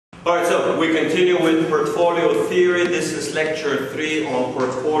Alright, so we continue with portfolio theory. This is lecture 3 on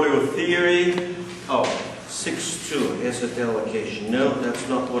portfolio theory. Oh, 6.2, asset allocation. No, that's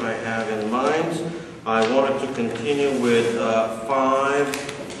not what I have in mind. I wanted to continue with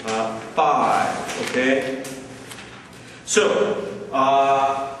 5, okay? So,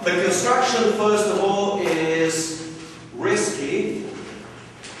 the construction, first of all, is risky.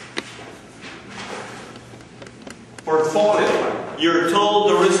 Portfolio. You're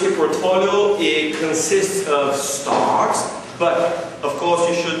told the risky portfolio, it consists of stocks, but of course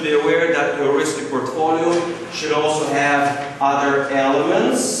you should be aware that your risky portfolio should also have other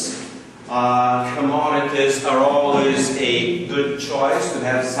elements. Commodities are always a good choice to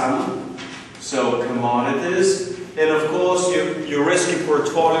have some. So commodities. And of course your risky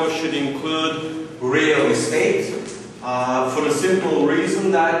portfolio should include real estate. For the simple reason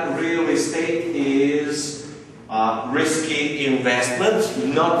that real estate is risky investment,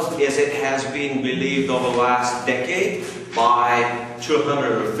 not as it has been believed over the last decade by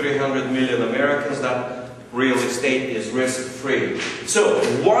 200 or 300 million Americans that real estate is risk-free. So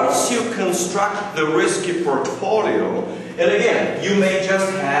once you construct the risky portfolio, and again, you may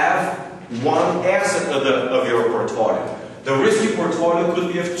just have one asset of your portfolio. The risky portfolio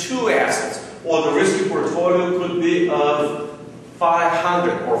could be of 2 assets, or the risky portfolio could be of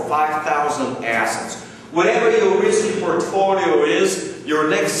 500 or 5,000 assets. Whatever your risky portfolio is, your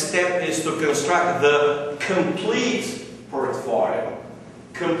next step is to construct the complete portfolio.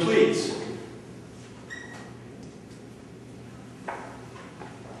 Complete.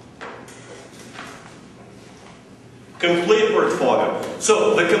 Complete portfolio.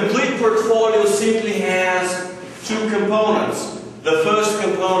 So the complete portfolio simply has 2 components. The first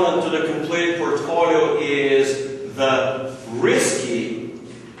component to the complete portfolio is the risky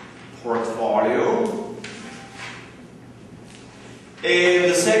portfolio. And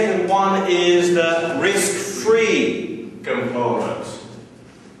the second one is the risk-free component.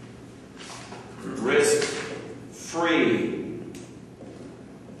 Risk-free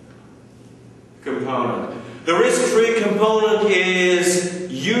component. The risk-free component is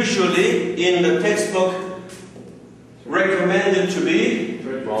usually in the textbook recommended to be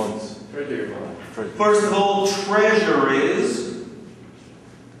bonds. First of all, treasuries.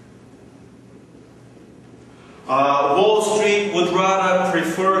 Wall Street would rather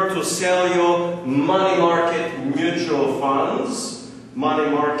prefer to sell you money market mutual funds. Money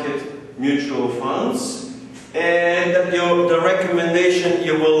market mutual funds. And the recommendation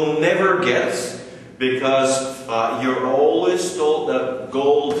you will never get, because you're always told that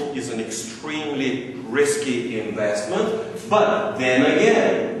gold is an extremely risky investment. But then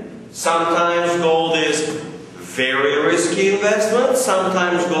again, sometimes gold is very risky investment,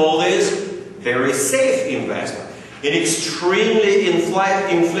 sometimes gold is very safe investment. In extremely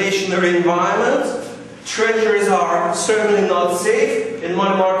inflationary environment, treasuries are certainly not safe, and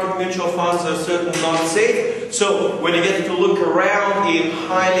money market mutual funds are certainly not safe. So when you get to look around in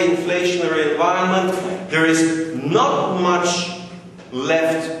highly inflationary environment, there is not much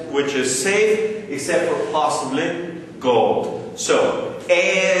left which is safe, except for possibly gold. So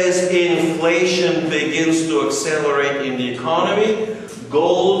as inflation begins to accelerate in the economy,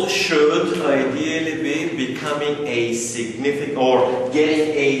 gold should ideally be becoming a significant, or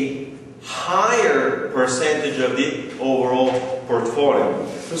getting a higher percentage of the overall portfolio.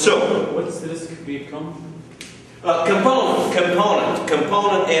 So what's the risk become? Component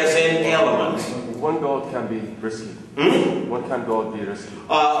as in element. One gold can be risky. What can gold be risky?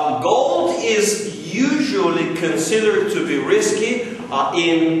 Gold is usually considered to be risky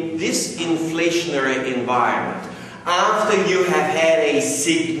in this inflationary environment. After you have had a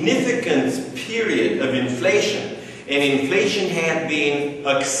significant period of inflation, and inflation had been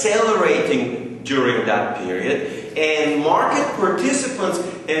accelerating during that period, and market participants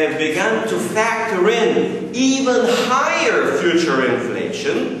have begun to factor in even higher future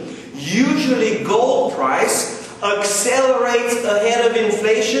inflation, usually gold price accelerates ahead of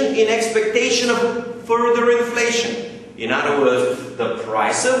inflation in expectation of further inflation. In other words, the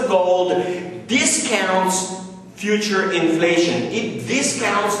price of gold discounts future inflation. It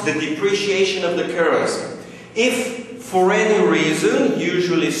discounts the depreciation of the currency. If for any reason,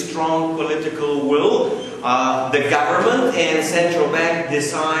 usually strong political will, the government and central bank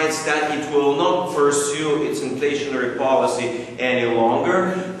decides that it will not pursue its inflationary policy any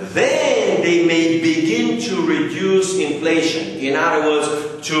longer, then they may begin to reduce inflation. In other words,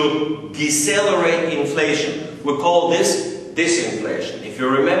 to decelerate inflation. We call this disinflation. If you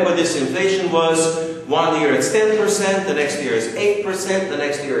remember, disinflation was one year it's 10%, the next year is 8%, the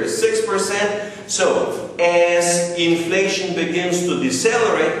next year is 6%. So, as inflation begins to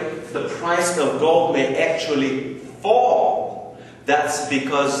decelerate, the price of gold may actually fall. That's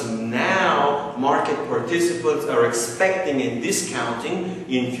because now market participants are expecting and discounting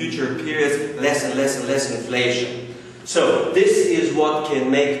in future periods less and less and less inflation. So this is what can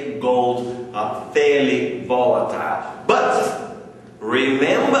make gold fairly volatile. But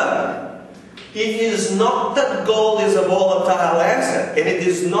remember, it is not that gold is a volatile asset, and it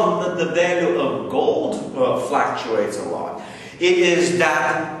is not that the value of gold fluctuates a lot. It is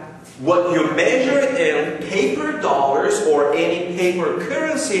that what you measure in paper dollars or any paper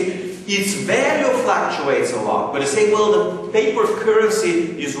currency, its value fluctuates a lot. But you say, well, the paper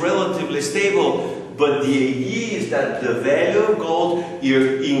currency is relatively stable. But the idea is that the value of gold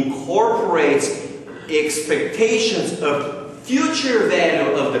incorporates expectations of future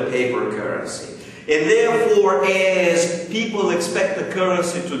value of the paper currency. And therefore, as people expect the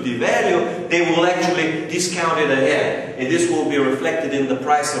currency to devalue, they will actually discount it ahead. And this will be reflected in the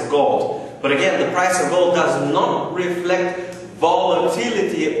price of gold. But again, the price of gold does not reflect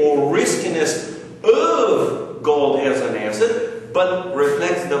volatility or riskiness of gold as an asset, but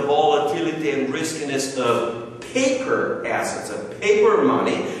reflects the volatility and riskiness of paper assets, of paper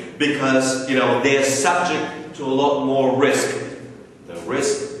money, because, you know, they are subject to a lot more risk. The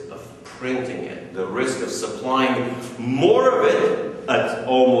risk of printing it, the risk of supplying more of it at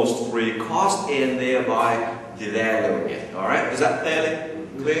almost free cost and thereby devaluing it. Alright, is that fairly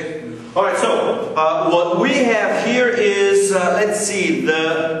clear? Alright, so what we have here is, let's see,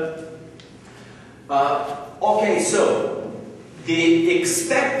 okay, so the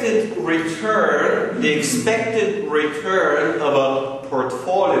expected return of a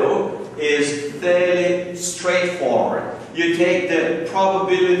portfolio is fairly straightforward. You take the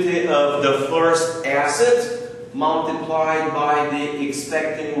probability of the first asset multiplied by the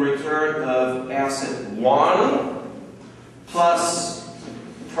expected return of asset 1 plus,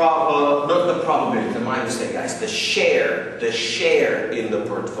 not the probability, my mistake guys, the share in the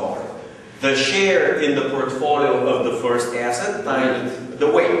portfolio. The share in the portfolio of the first asset times the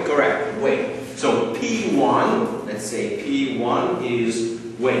weight, correct, weight. So P1, let's say P1 is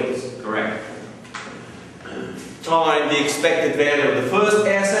weight, correct. Times the expected value of the first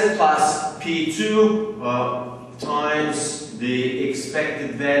asset plus P2 times the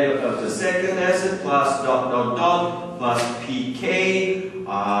expected value of the second asset plus plus PK,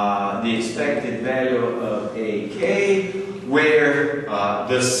 the expected value of AK, where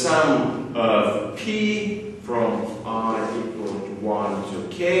the sum of P from I equal to 1 to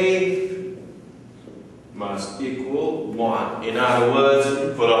K must equal 1. In other words,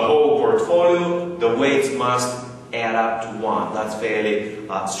 for the whole portfolio, the weights must add up to 1. That's fairly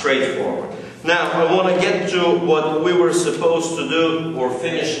straightforward. Now, I want to get to what we were supposed to do or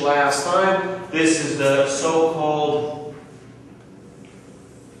finish last time. This is the so-called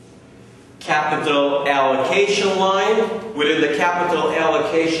capital allocation line. Within the capital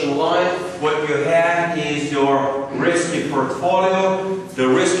allocation line, what you have is your risky portfolio. The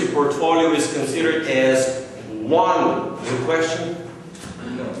risky portfolio is considered as one. Is there a question?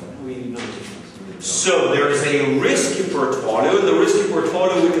 No. So there is a risky portfolio. The risky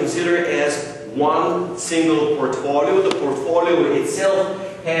portfolio we consider as one single portfolio. The portfolio itself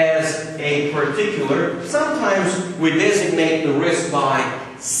has a particular, sometimes we designate the risk by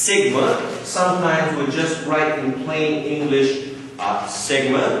sigma, sometimes we just write in plain English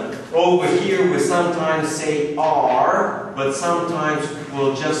sigma. Over here we sometimes say R, but sometimes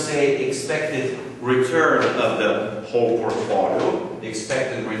we'll just say expected return of the whole portfolio, the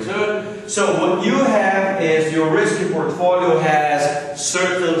expected return. So what you have is your risky portfolio has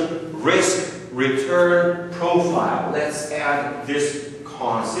certain risk return profile. Let's add this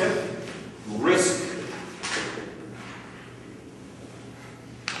concept, risk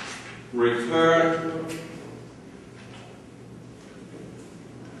return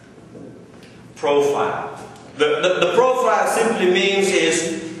profile. The profile simply means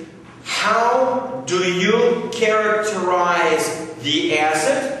is how do you characterize the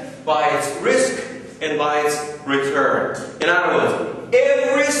asset by its risk and by its return. In other words,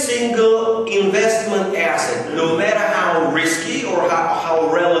 every single investment asset, no matter how risky or how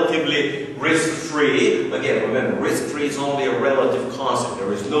relatively risk-free, again remember, risk-free is only a relative concept.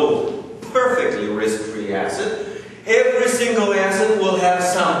 There is no perfectly risk-free asset. Every single asset will have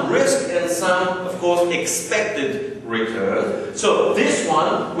some risk and some, of course, expected return. So this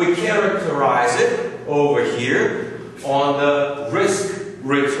one, we characterize it over here on the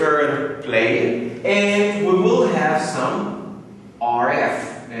risk-return plane, and we will have some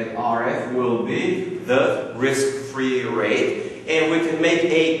RF, and RF will be the risk-free rate, and we can make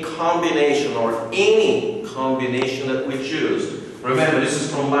a combination or any combination that we choose. Remember, this is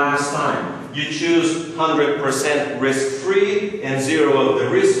from last time. You choose 100% risk-free and 0 of the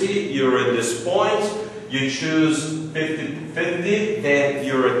risky, you're at this point. You choose 50-50, then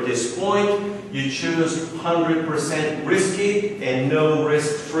you're at this point. You choose 100% risky and no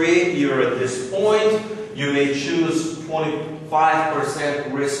risk-free, you're at this point. You may choose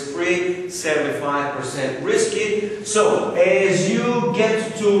 25% risk-free, 75% risky. So, as you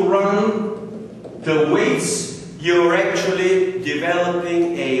get to run the weights, you're actually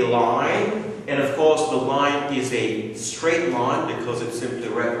developing a line. And of course, the line is a straight line because it simply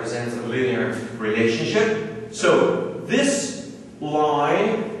represents a linear relationship. So, this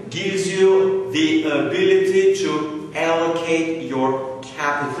line gives you the ability to allocate your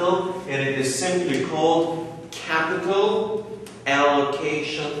capital, and it is simply called capital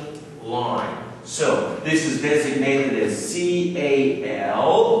allocation line. So, this is designated as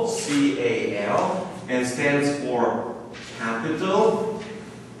CAL, and stands for capital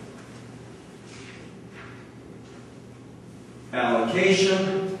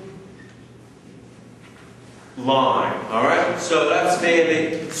allocation line. Alright, so that's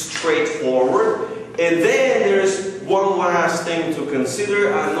fairly straightforward. And then there's one last thing to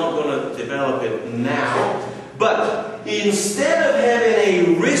consider. I'm not going to develop it now. But instead of having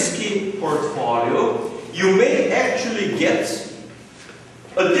a risky portfolio, you may actually get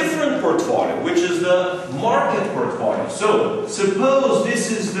a different portfolio, which is the market portfolio. So, suppose this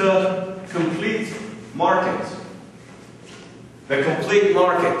is the complete market. The complete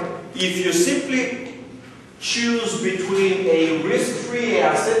market. If you simply choose between a risk-free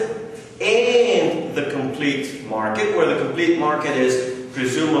asset and the complete market, where the complete market is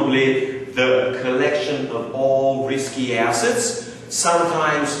presumably the collection of all risky assets.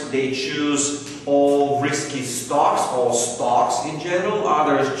 Sometimes they choose all risky stocks, all stocks in general.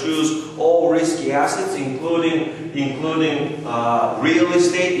 Others choose all risky assets, including real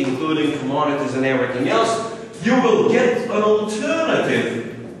estate, including commodities and everything else. You will get an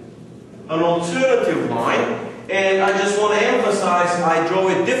alternative line. And I just want to emphasize, I draw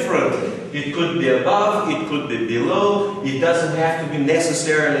it differently. It could be above, it could be below. It doesn't have to be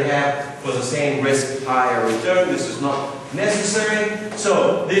necessarily have for the same risk higher return. This is not necessary.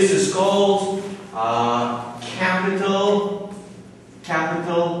 So this is called capital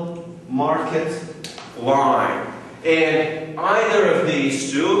market line. And either of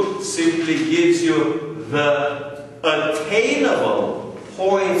these two simply gives you the attainable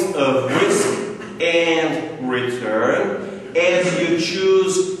points of risk and return as you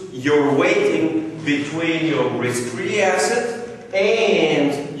choose your weighting between your risk-free asset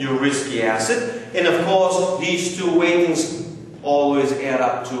and your risky asset. And of course, these two weightings always add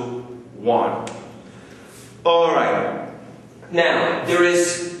up to 1. Alright. Now, there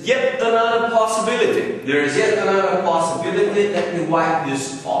is yet another possibility. Let me wipe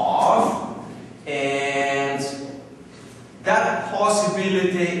this off. And that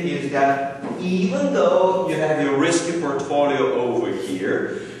possibility is that even though you have your risky portfolio over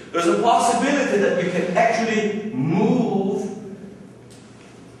here, there's a possibility that you can actually move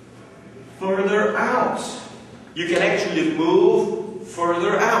further out. You can actually move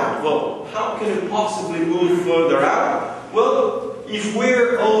further out. Well, how can you possibly move further out? Well, if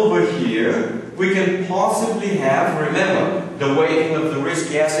we're over here, we can possibly have, remember, the weighting of the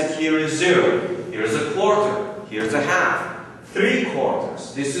risky asset here is 0. Here's a quarter. Here's a half.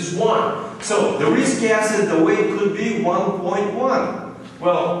 3/4. This is 1. So, the risky asset, the weight could be 1.1.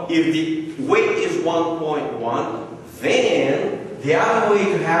 Well, if the weight is 1.1, then the other way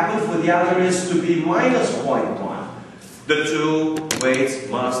to happen for the other is to be minus 0.1. The two weights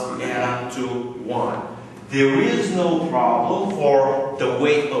must add up to 1. There is no problem for the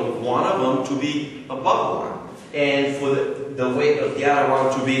weight of one of them to be above 1, and for the weight of the other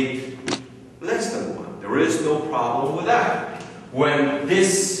one to be less than 1. There is no problem with that. When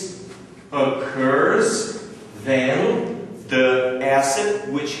this occurs, then the asset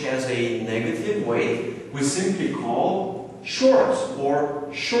which has a negative weight we simply call short or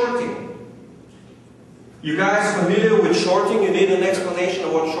shorting. You guys familiar with shorting? You need an explanation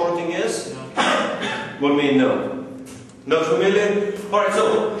of what shorting is? What do you mean no? Not familiar? Alright,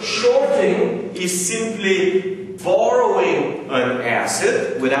 so shorting is simply borrowing an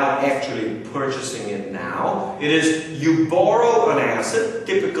asset without actually purchasing it now. It is you borrow an asset.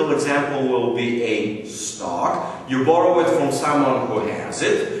 Typical example will be a stock. You borrow it from someone who has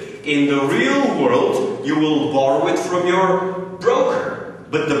it. In the real world, you will borrow it from your broker.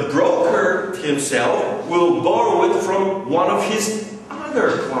 But the broker himself will borrow it from one of his other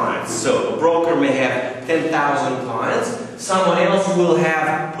other clients. So a broker may have 10,000 clients. Someone else will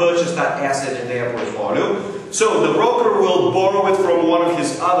have purchased that asset in their portfolio. So the broker will borrow it from one of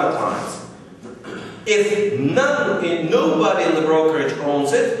his other clients. If nobody in the brokerage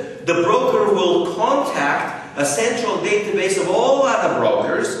owns it, the broker will contact a central database of all other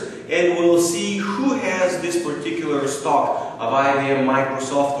brokers and will see who has this particular stock of IBM,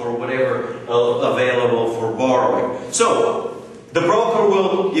 Microsoft, or whatever available for borrowing. So the broker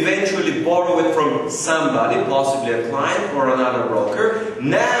will eventually borrow it from somebody, possibly a client or another broker.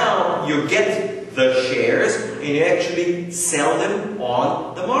 Now you get the shares and you actually sell them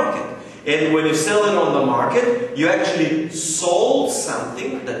on the market. And when you sell it on the market, you actually sold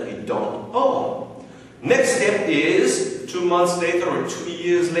something that you don't own. Next step is 2 months later or 2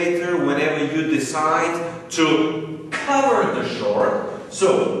 years later, whenever you decide to cover the short.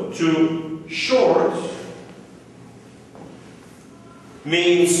 So to short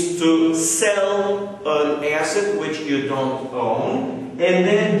means to sell an asset which you don't own, and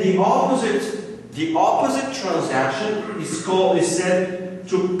then the opposite transaction is said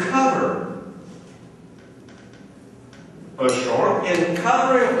to cover a short, and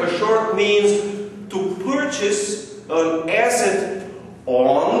covering a short means to purchase an asset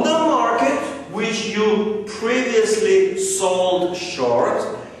on the market which you previously sold short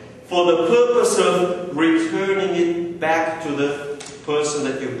for the purpose of returning it back to the person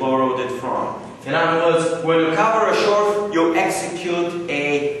that you borrowed it from. In other words, when you cover a short, you execute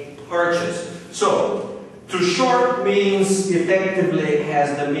a purchase. So, to short means effectively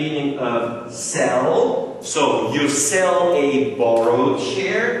has the meaning of sell. So, you sell a borrowed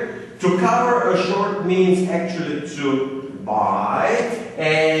share. To cover a short means actually to buy.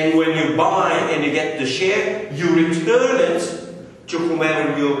 And when you buy and you get the share, you return it to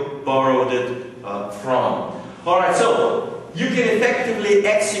whomever you borrowed it from. Alright, so you can effectively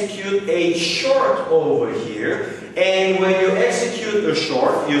execute a short over here. And when you execute a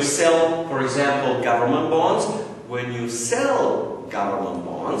short, you sell, for example, government bonds. When you sell government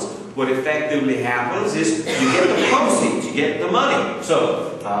bonds, what effectively happens is you get the proceeds, you get the money. So,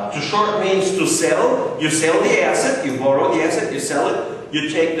 to short means to sell. You sell the asset, you borrow the asset, you sell it, you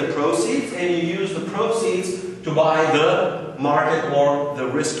take the proceeds, and you use the proceeds to buy the market or the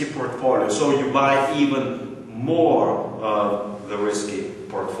risky portfolio. So you buy even more of the risky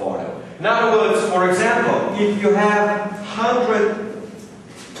portfolio. In other words, for example, if you have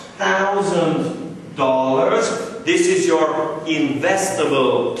 $100,000, this is your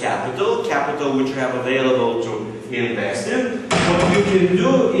investable capital, capital which you have available to invest in. What you can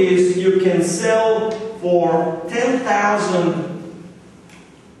do is you can sell for 10,000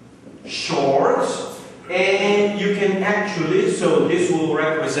 shorts, and you can actually, so this will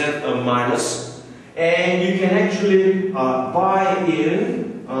represent a minus, and you can actually buy in,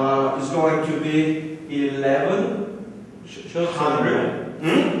 is going to be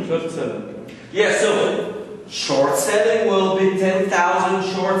 1100. Short selling. Yeah, so short selling will be 10,000.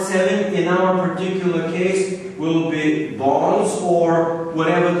 Short selling in our particular case will be bonds or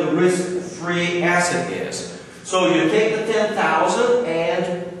whatever the risk-free asset is. So you take the 10,000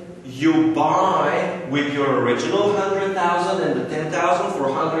 and you buy with your original 100,000 and the 10,000 for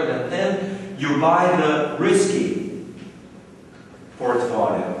 110. You buy the risky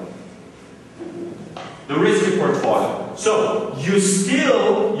portfolio. The risky portfolio. So your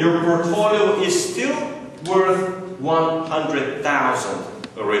portfolio is still worth 100,000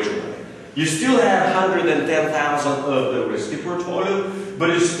 originally. You still have 110,000 of the risky portfolio, but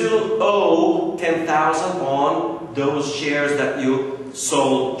you still owe 10,000 on those shares that you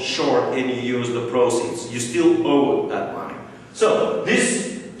sold short and you used the proceeds. You still owe that money. So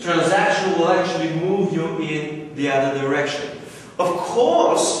this transaction will actually move you in the other direction. Of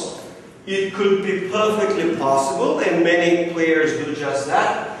course, it could be perfectly possible, and many players do just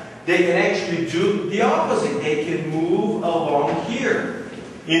that. They can actually do the opposite. They can move along here.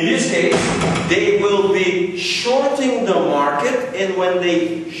 In this case, they will be shorting the market, and when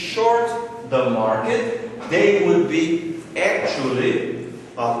they short the market, they would be actually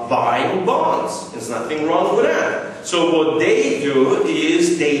buying bonds. There's nothing wrong with that. So what they do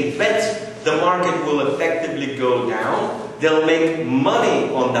is they bet the market will effectively go down. They'll make money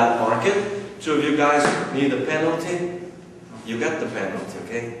on that market. So if you guys need a penalty, you got the penalty,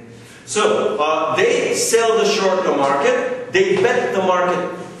 okay? So they sell the short the market, they bet the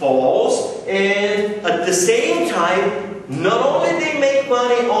market falls, and at the same time, not only they make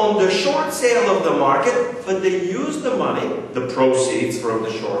money on the short sale of the market, but they use the money, the proceeds from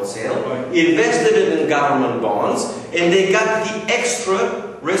the short sale, invested it in government bonds, and they got the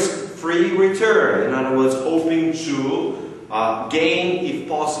extra risk-free return. In other words, hoping to gain, if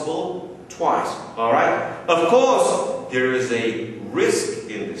possible, twice. All right? Of course, there is a risk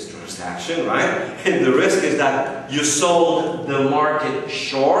in this transaction, right? And the risk is that you sold the market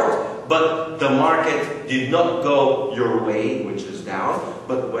short, but the market did not go your way, which is down,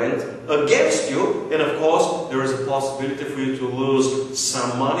 but went against you. And of course, there is a possibility for you to lose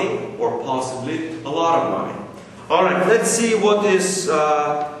some money or possibly a lot of money. All right, let's see what is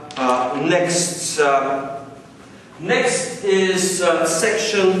next. Next is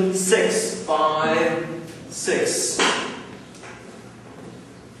section 656.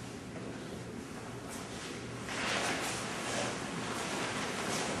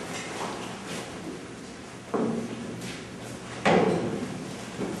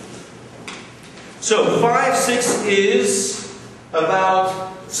 So 5.6 is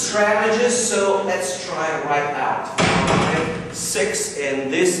about strategies, so let's try right out. 5.6,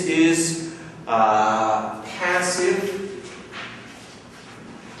 and this is passive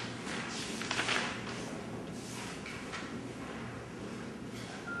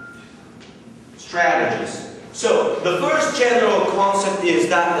strategies. So the first general concept is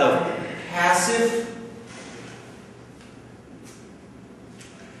that of passive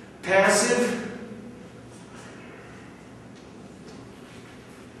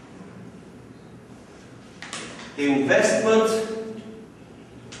investment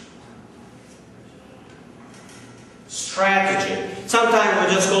strategy. Sometimes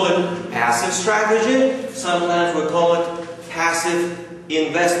we just call it passive strategy, sometimes we call it passive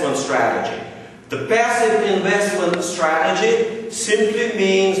investment strategy. The passive investment strategy simply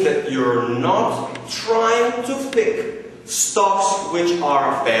means that you're not trying to pick stocks which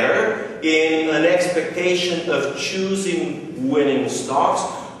are better in an expectation of choosing winning stocks.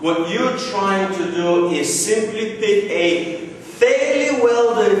 What you're trying to do is simply pick a fairly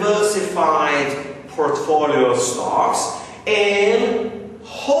well diversified portfolio of stocks and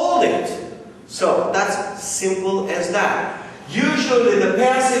hold it. So that's simple as that. Usually the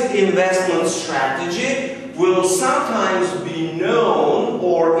passive investment strategy will sometimes be known,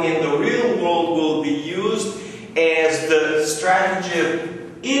 or in the real world will be used as the strategy of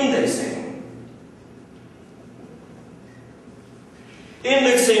indexing.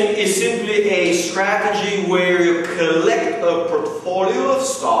 Indexing is simply a strategy where you collect a portfolio of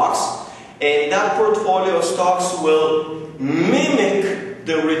stocks, and that portfolio of stocks will mimic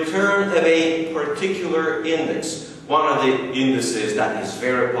the return of a particular index. One of the indices that is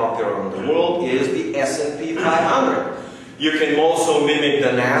very popular in the world is the S&P 500. You can also mimic the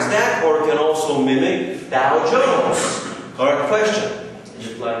NASDAQ, or you can also mimic Dow Jones. Correct question?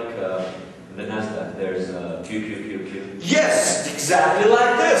 Just like the NASDAQ, there's QQQQ. Yes, exactly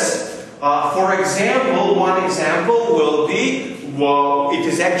like this. For example, one example will be, well, it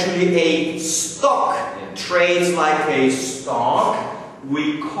is actually a stock. It trades like a stock.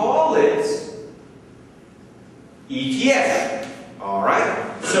 We call it ETF. All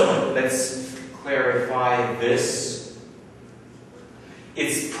right. So let's clarify this.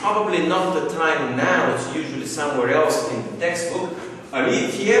 It's probably not the time now. It's usually somewhere else in the textbook. An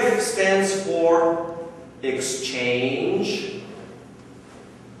ETF stands for exchange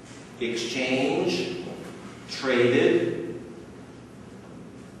traded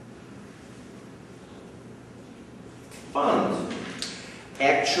fund.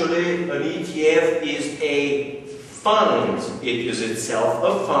 Actually, an ETF is a fund. It is itself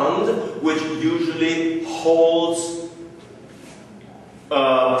a fund which usually holds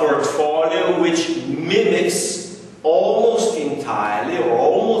a portfolio which mimics almost entirely or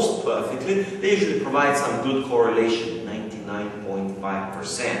almost perfectly. They usually provide some good correlation,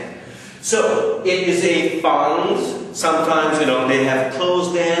 99.5%. So it is a fund. Sometimes, you know, they have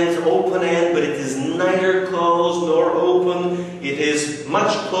closed end, open end, but it is neither closed nor open. It is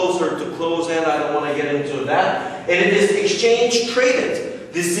much closer to closed end. I don't want to get into that. And it is exchange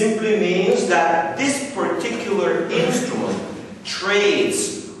traded. This simply means that this particular instrument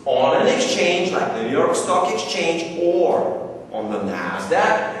trades on an exchange like the New York Stock Exchange or on the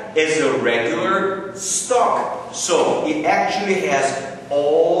NASDAQ as a regular stock. So it actually has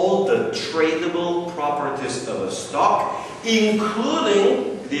all the tradable properties of a stock,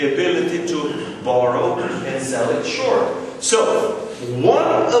 including the ability to borrow and sell it short. So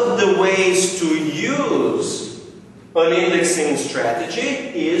one of the ways to use an indexing strategy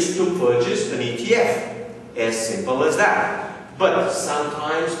is to purchase an ETF. As simple as that. But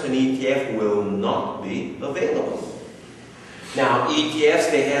sometimes an ETF will not be available. Now, ETFs,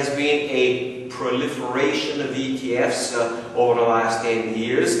 there has been a proliferation of ETFs over the last 10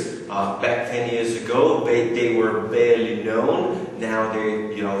 years. Back 10 years ago, they were barely known. Now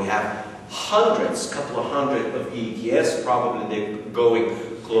we have hundreds, couple of hundred of ETFs, probably they're going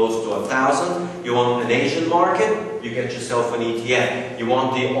close to 1,000. You want an Asian market, you get yourself an ETF. You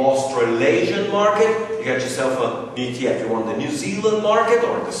want the Australasian market, you get yourself an ETF. You want the New Zealand market,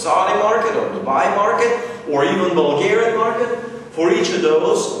 or the Saudi market, or Dubai market, or even Bulgarian market. For each of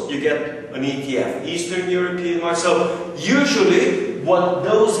those, you get an ETF. Eastern European market. So usually, what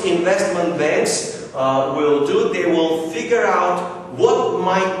those investment banks will do, they will figure out what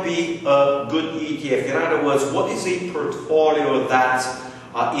might be a good ETF. In other words, what is a portfolio that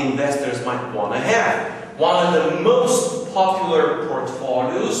investors might want to have. One of the most popular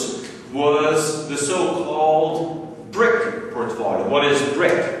portfolios was the so-called brick portfolio. What is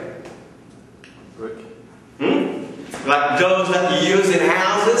brick? Brick. Like those that you use in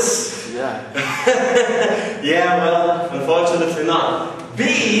houses? Yeah. Yeah, well, unfortunately not.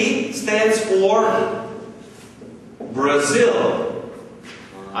 B stands for Brazil.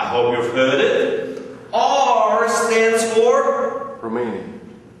 I hope you've heard it. R stands for Romania.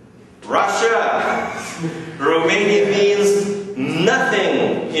 Russia. Romania means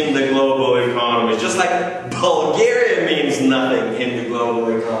nothing in the global economy, just like Bulgaria means nothing in the global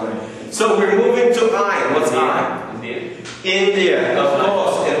economy. So we're moving to I. What's I? India. India, of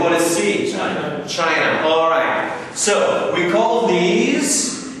course. And what is C? China. China. All right. So we call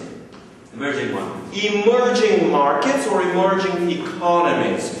these Emerging one. emerging markets or emerging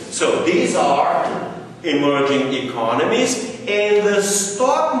economies. So these are emerging economies, and the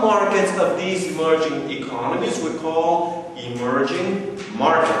stock markets of these emerging economies we call emerging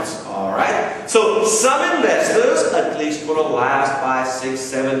markets. All right. So some investors, at least for the last 5, 6,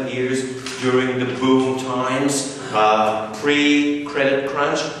 7 years during the boom times, pre-credit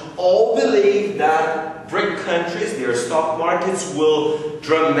crunch, all believe that BRIC countries, their stock markets, will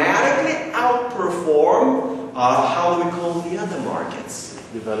dramatically outperform, how do we call the other markets?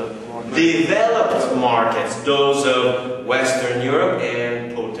 Developed markets. Developed markets, those of Western Europe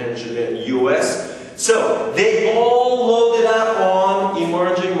and potentially US. So they all loaded up on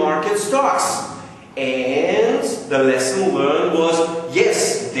emerging market stocks. And the lesson learned was,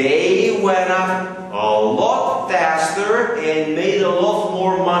 yes, they went up a lot faster and made a lot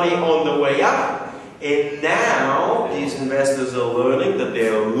more money on the way up. And now these investors are learning that they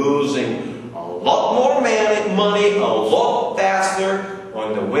are losing a lot more money a lot faster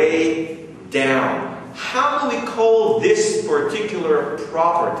on the way down. How do we call this particular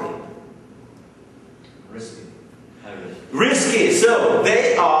property? Risky. High risk. Risky. So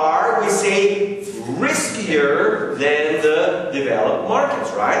they are, we say, riskier than the developed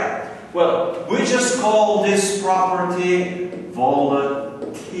markets, right? Well, we just call this property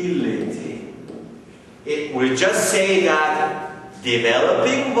volatility. We just say that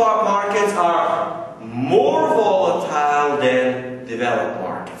developing markets are more volatile than developed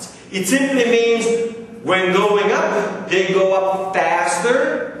markets. It simply means when going up, they go up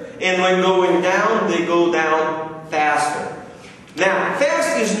faster, and when going down, they go down faster. Now,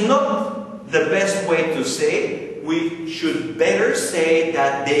 fast is not the best way to say. We should better say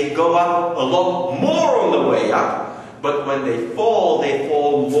that they go up a lot more on the way up, but when they fall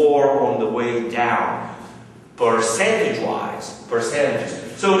more on the way down. Percentage-wise, percentages.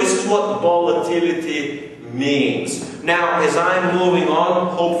 So this is what volatility means. Now, as I'm moving on,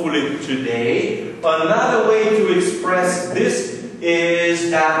 hopefully today, another way to express this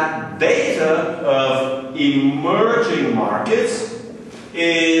is that beta of emerging markets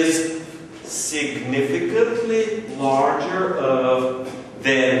is significantly larger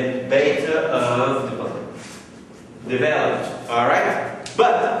than beta of developed. All right?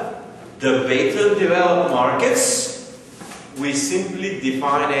 But the beta of developed markets, we simply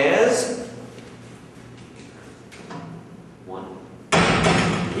define as 1.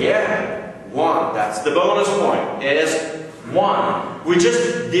 Yeah, 1. That's the bonus point, as 1. We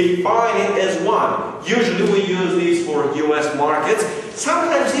just define it as 1. Usually we use these for US markets,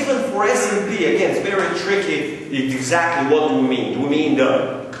 sometimes even for S&P. Again, it's very tricky exactly what do we mean. Do we mean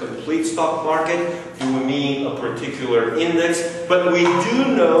the complete stock market? Do we mean a particular index? But we do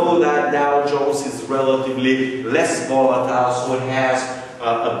know that Dow Jones is relatively less volatile, so it has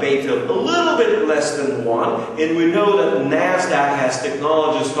a beta a little bit less than 1. And we know that NASDAQ has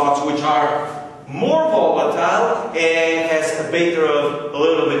technology stocks which are more volatile and has a beta of a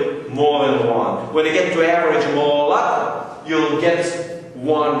little bit more than 1. When you get to average them all up, you'll get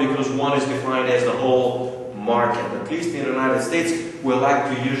 1 because 1 is defined as the whole market. At least in the United States, we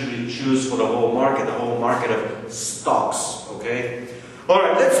like to usually choose for the whole market of stocks. Okay?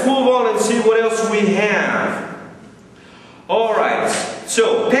 Alright, let's move on and see what else we have. Alright,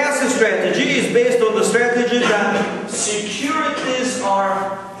 so passive strategy is based on the strategy that securities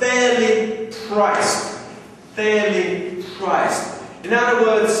are fairly priced. Fairly priced. In other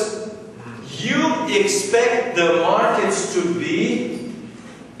words, you expect the markets to be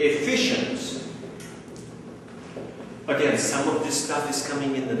efficient. Again, some of this stuff is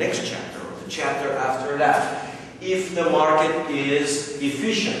coming in the next chapter, or the chapter after that. If the market is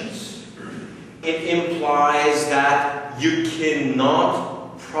efficient, it implies that you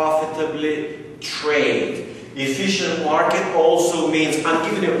cannot profitably trade. Efficient market also means, I'm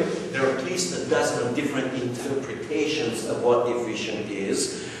giving you, there are at least a dozen of different interpretations of what efficient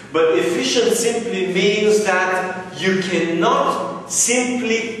is. But efficient simply means that you cannot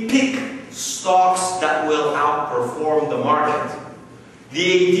simply pick stocks that will outperform the market. The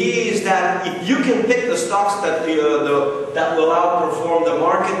idea is that if you can pick the stocks that will outperform the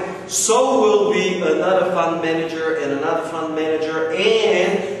market, so will be another fund manager and another fund manager,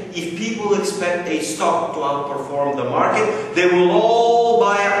 and if people expect a stock to outperform the market, they will all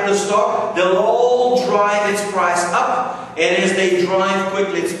buy up the stock, they'll all drive its price up, and as they drive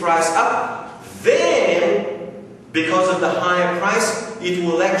quickly its price up, then, because of the higher price, it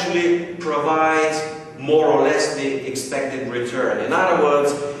will actually provide more or less the expected return. In other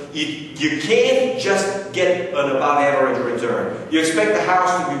words, you can't just get an above average return. You expect the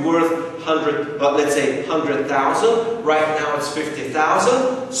house to be worth 100, let's say 100,000. Right now it's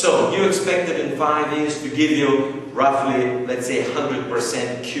 50,000. So you expect it in 5 years to give you roughly, let's say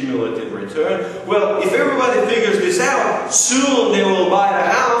 100% cumulative return. Well, if everybody figures this out, soon they will buy the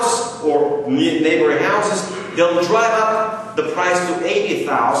house or neighboring houses. They'll drive up the price to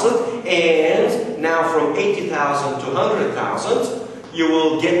 80,000, and now from 80,000 to 100,000, you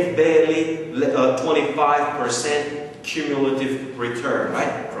will get barely 25% cumulative return,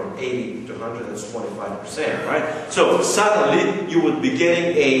 right? From 80 to 100, that's 25%, right? So suddenly you would be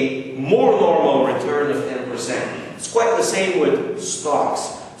getting a more normal return of 10%. It's quite the same with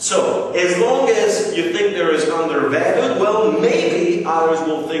stocks. So, as long as you think there is undervalued, well, maybe others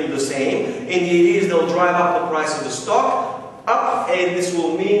will think the same. And the idea is they'll drive up the price of the stock up, and this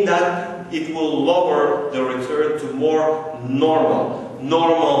will mean that it will lower the return to more normal.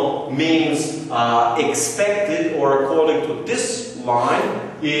 Normal means expected, or according to this line,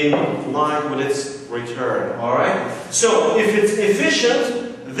 in line with its return. Alright? So, if it's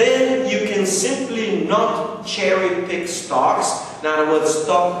efficient, then you can simply not cherry pick stocks. In other words,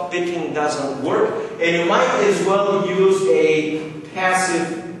 stock picking doesn't work, and you might as well use a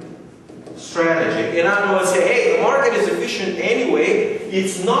passive strategy. In other words, say, hey, the market is efficient anyway,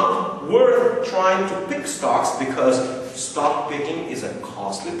 it's not worth trying to pick stocks because stock picking is a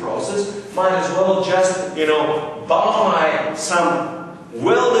costly process. Might as well just, buy some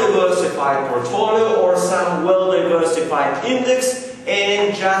well-diversified portfolio or some well-diversified index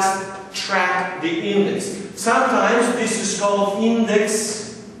and just track the index. Sometimes this is called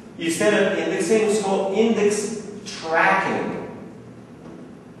index, instead of indexing, it's called index tracking.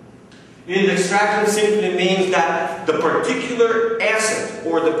 Index tracking simply means that the particular asset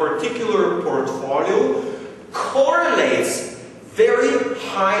or the particular portfolio correlates very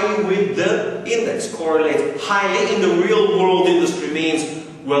highly with the index. Correlates highly in the real world industry means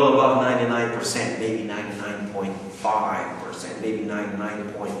well above 99%, maybe 99.5%, maybe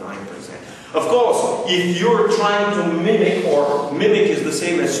 99.9%. Of course, if you're trying to mimic, or mimic is the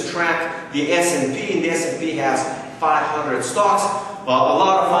same as track the S&P, and the S&P has 500 stocks, a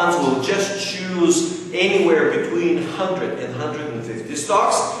lot of funds will just choose anywhere between 100 and 150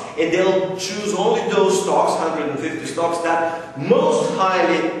 stocks, and they'll choose only those stocks, 150 stocks, that most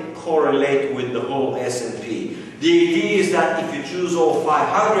highly correlate with the whole S&P. The idea is that if you choose all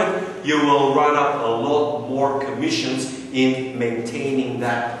 500, you will run up a lot more commissions in maintaining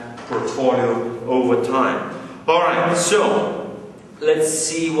that portfolio over time. Alright, so let's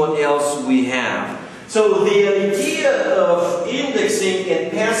see what else we have. So the idea of indexing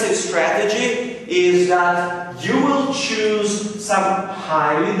and passive strategy is that you will choose some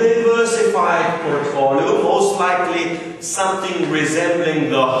highly diversified portfolio, most likely something resembling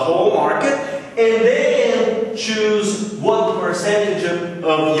the whole market, and then choose what percentage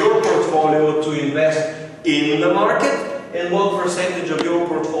of your portfolio to invest in the market and what percentage of your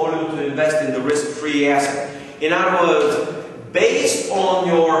portfolio to invest in the risk-free asset. In other words, based on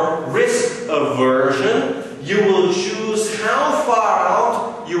your risk aversion, you will choose how far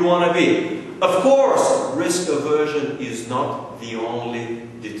out you want to be. Of course, risk aversion is not the only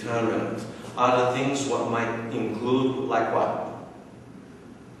determinant. Other things what might include, like what?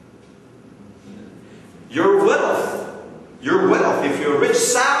 Your wealth. Your wealth. If you're a rich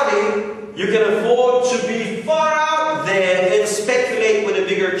Saudi, you can afford to be far out there and speculate with a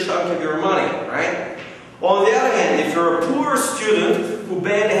bigger chunk of your money, right? On the other hand, if you're a poor student who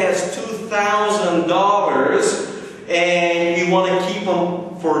barely has $2,000 $1,000 and you want to keep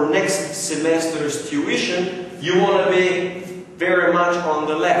them for next semester's tuition, you want to be very much on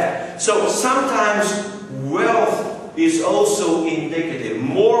the left. So sometimes wealth is also indicative.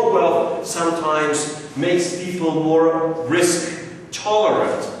 More wealth sometimes makes people more risk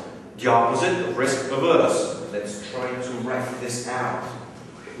tolerant. The opposite of risk averse. Let's try to write this out.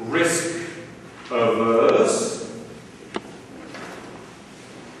 Risk averse.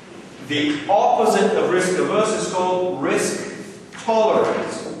 The opposite of risk averse is called risk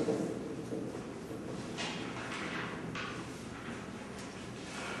tolerant.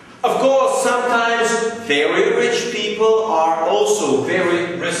 Of course, sometimes very rich people are also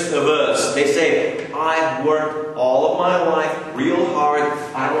very risk averse. They say, I've worked all of my life real hard,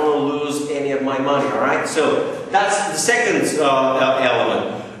 I don't want to lose any of my money, alright? So that's the second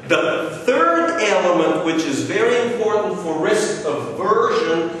element. The third element, which is very important for risk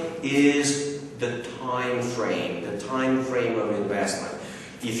aversion, is the time frame of investment.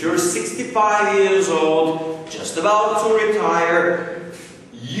 If you're 65 years old, just about to retire,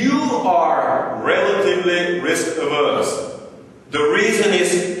 you are relatively risk averse. The reason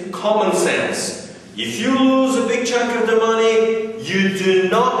is common sense. If you lose a big chunk of the money, you do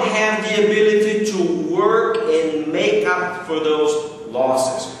not have the ability to work and make up for those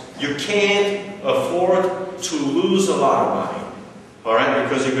losses. You can't afford to lose a lot of money. Alright,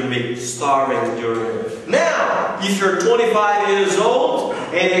 because you're going to be starving during it. Now, if you're 25 years old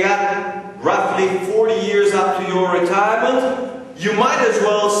and you got roughly 40 years up to your retirement, you might as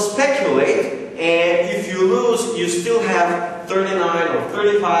well speculate, and if you lose, you still have 39 or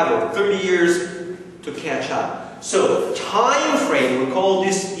 35 or 30 years to catch up. So, time frame, we call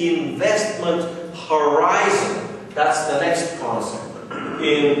this investment horizon. That's the next concept.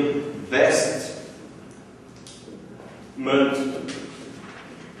 Investment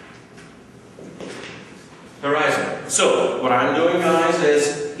horizon. So, what I'm doing, guys,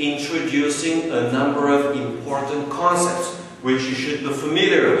 is introducing a number of important concepts which you should be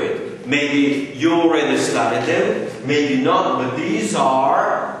familiar with. Maybe you already studied them, maybe not, but these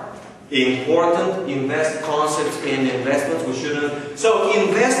are important concepts in investments we shouldn't. So,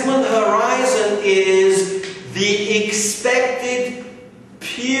 investment horizon is the expected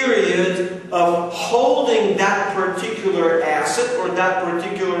period of holding that particular asset or that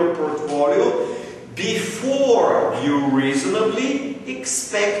particular portfolio before you reasonably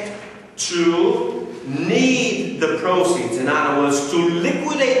expect to need the proceeds. In other words, to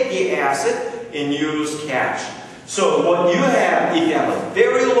liquidate the asset and use cash. So what you have, if you have a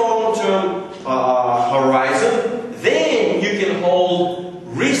very long-term horizon, then you can hold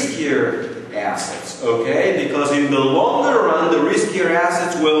riskier assets, okay? Because in the longer run, the riskier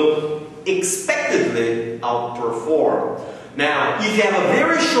assets will expectedly outperform. Now, if you have a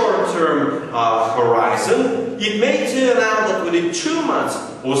very short-term horizon, it may turn out that within 2 months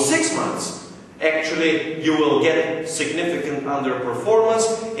or 6 months, actually, you will get significant underperformance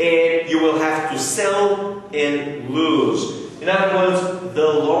and you will have to sell and lose. In other words, the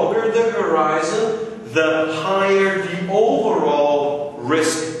longer the horizon, the higher the overall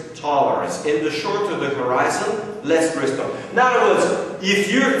risk tolerance. In the shorter the horizon, less risk tolerance. In other words,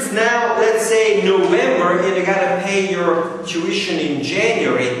 if you're now, let's say, November and you got to pay your tuition in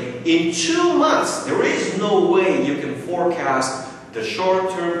January, in 2 months, there is no way you can forecast the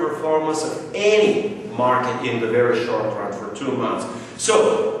short-term performance of any market in the very short run for 2 months.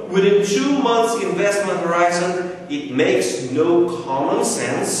 So, within 2 months investment horizon, it makes no common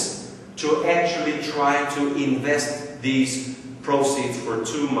sense to actually try to invest these proceeds for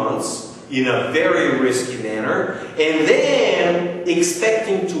 2 months in a very risky manner, and then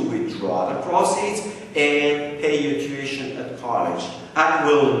expecting to withdraw the proceeds and pay your tuition at college. That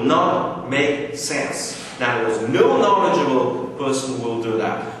will not make sense. Now, there's no knowledgeable person will do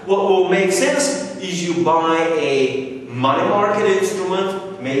that. What will make sense is you buy a money market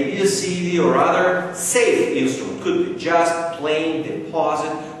instrument, maybe a CD or other safe instrument. Could be just plain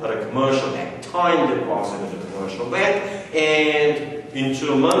deposit at a commercial bank, time deposit at a commercial bank, and in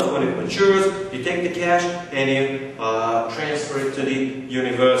 2 months when it matures, you take the cash and you transfer it to the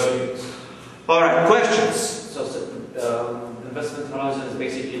university. Alright, questions? So investment horizon is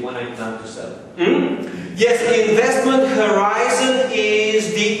basically when I plan to sell. Yes, investment horizon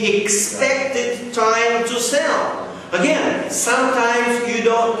is the expected time to sell. Again, sometimes you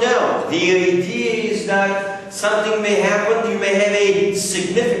don't know. The idea is that something may happen, you may have a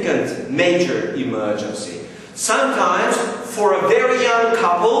significant major emergency. Sometimes, for a very young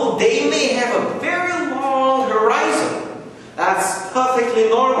couple, they may have a very long horizon. That's perfectly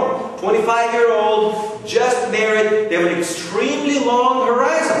normal. 25-year-old, just married, they have an extremely long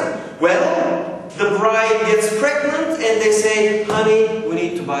horizon. Well, wife gets pregnant and they say, honey, we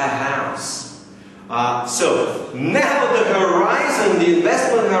need to buy a house. So now the horizon, the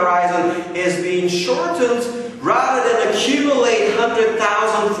investment horizon is being shortened. Rather than accumulate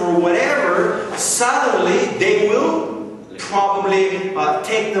 100,000 for whatever, suddenly they will probably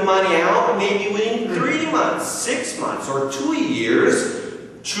take the money out maybe within 3 months, 6 months, or 2 years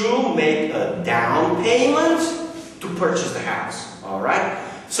to make a down payment to purchase the house. Alright?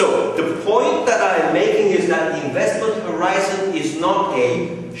 So the point that I'm making is that the investment horizon is not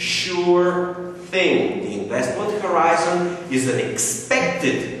a sure thing. The investment horizon is an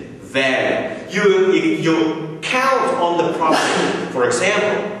expected value. You count on the profit. For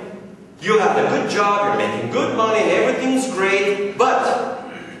example, you have a good job, you're making good money, and everything's great, but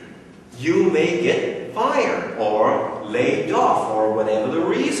you may get fired or laid off or whatever the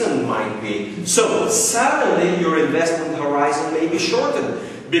reason might be. So suddenly your investment horizon may be shortened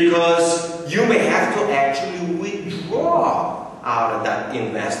because you may have to actually withdraw out of that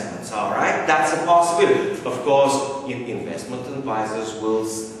investment. Alright? That's a possibility. Of course, investment advisors will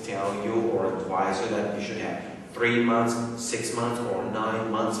tell you or advise you that you should have 3 months, 6 months, or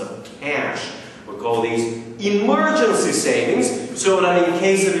 9 months of cash. We call these emergency savings, so that in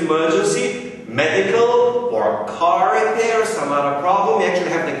case of emergency, medical or car repair, some other problem, you actually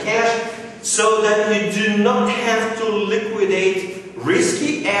have the cash, so that you do not have to liquidate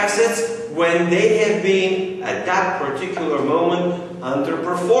risky assets when they have been, at that particular moment,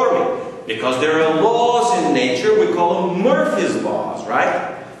 underperforming. Because there are laws in nature, we call them Murphy's laws,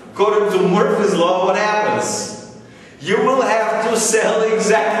 right? According to Murphy's law, what happens? You will have to sell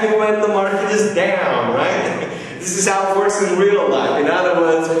exactly when the market is down, right? This is how it works in real life. In other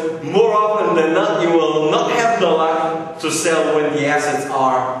words, more often than not, you will not have the luck to sell when the assets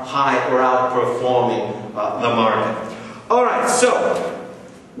are high or outperforming the market. Alright, so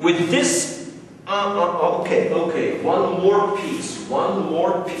with this, one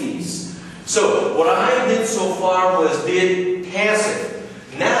more piece. So what I did so far was did passive.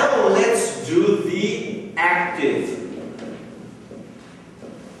 Now let's do the active.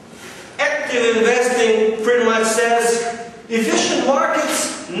 Active investing pretty much says efficient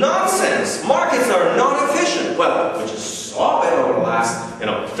markets, nonsense. Markets are not efficient. Well, we just saw it over the last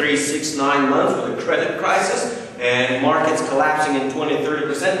 3, 6, 9 months with the credit crisis and markets collapsing in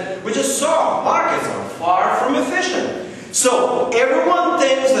 20–30%. We just saw markets are far from efficient. So everyone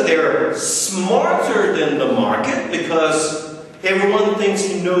thinks that they're smarter than the market because everyone thinks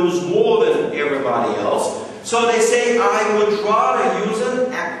he knows more than everybody else. So they say, I would rather use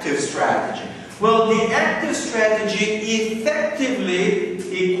an active strategy. Well, the active strategy effectively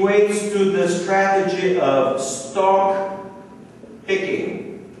equates to the strategy of stock picking.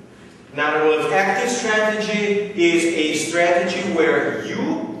 In other words, active strategy is a strategy where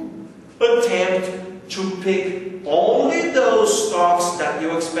you attempt to pick only those stocks that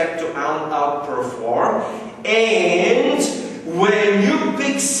you expect to outperform, and when you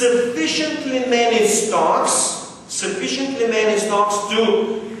pick sufficiently many stocks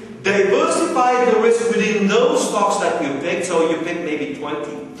to diversify the risk within those stocks that you pick, so you pick maybe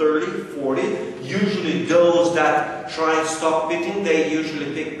 20, 30, 40, usually those that try stock picking, they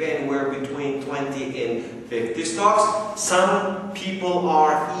usually pick anywhere between 20 and 50 stocks. Some people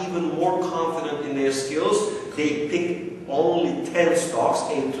are even more confident in their skills. They pick only 10 stocks,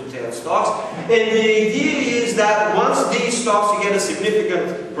 8 to 10 stocks. And the idea is that once these stocks, you get a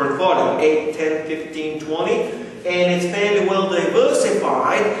significant portfolio, 8, 10, 15, 20, and it's fairly well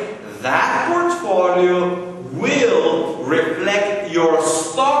diversified, that portfolio will reflect your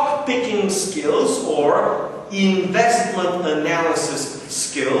stock picking skills or investment analysis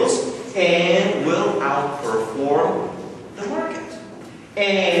skills and will outperform the market.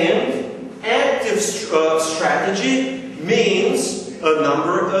 And active strategy means a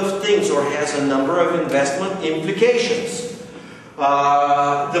number of things or has a number of investment implications.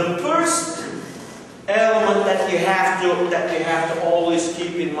 The first element that you have to always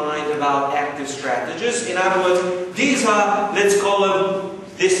keep in mind about active strategies, in other words, these are, let's call them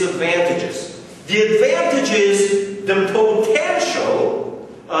disadvantages. The advantage is the potential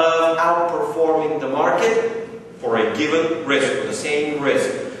of outperforming the market for a given risk, for the same risk.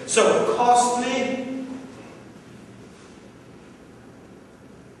 So costly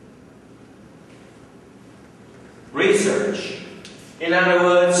research. In other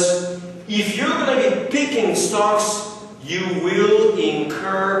words, if you're going to be picking stocks, you will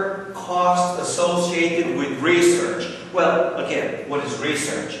incur costs associated with research. Well, again, what is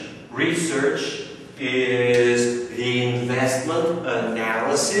research? Research is the investment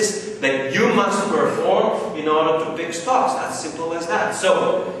analysis that you must perform in order to pick stocks. As simple as that.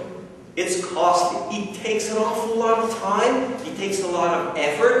 So, It's costly. It takes an awful lot of time, it takes a lot of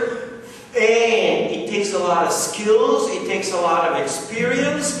effort, and it takes a lot of skills, it takes a lot of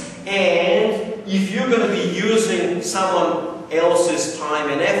experience, and if you're going to be using someone else's time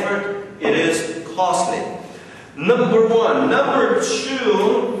and effort, it is costly. Number one. Number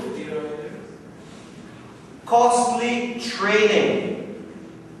two, costly trading.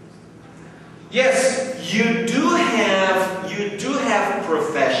 Yes, you do have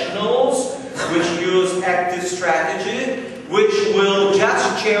professionals which use active strategy, which will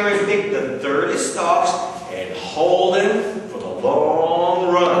just cherry pick the dirty stocks and hold them for the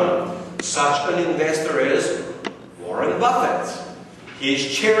long run. Such an investor is Warren Buffett.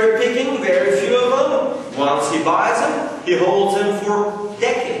 He's cherry picking very few of them. Once he buys them, he holds them for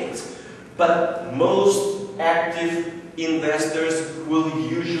decades. But most active investors will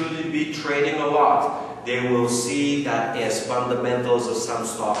usually be trading a lot. They will see that as fundamentals of some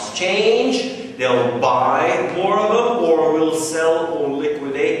stocks change, they'll buy more of them or will sell or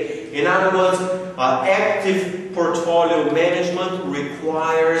liquidate. In other words, active portfolio management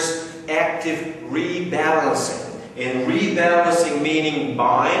requires active rebalancing. And rebalancing meaning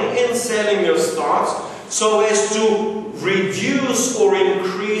buying and selling your stocks so as to reduce or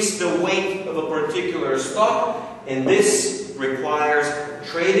increase the weight of a particular stock. And this requires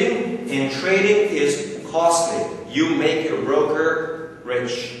trading, and trading is costly. You make your broker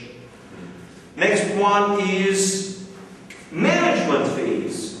rich. Next one is management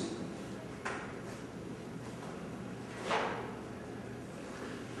fees.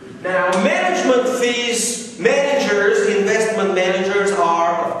 Now, management fees, investment managers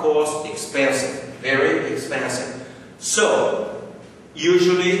are, of course, expensive. Very expensive. So,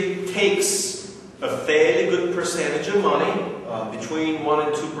 usually takes a fairly good percentage of money, between 1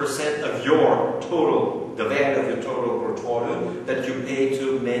 and 2% of your total, the value of your total portfolio, that you pay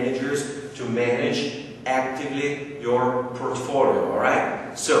to managers to manage actively your portfolio,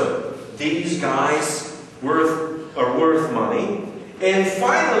 alright? So, these guys are worth money. And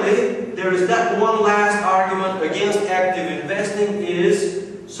finally, there is that one last argument against active investing is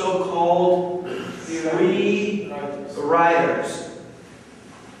so-called free riders.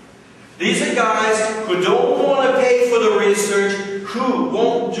 These are guys who don't want to pay for the research, who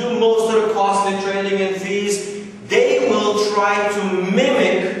won't do most of the costly trading and fees. They will try to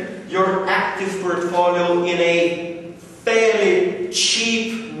mimic your active portfolio in a fairly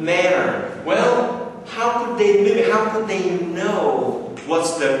cheap manner. Well, how could they mimic? How could they know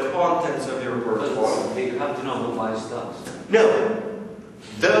what's the contents of your portfolio? They have to know who buys stocks. No.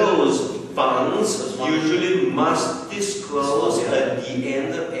 Those funds usually must disclose at the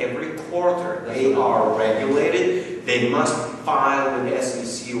end of every quarter. They are regulated. They must file with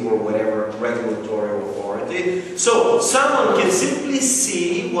SEC or whatever regulatory authority. So someone can simply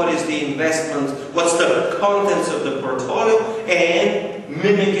see what is the investment, what's the contents of the portfolio, and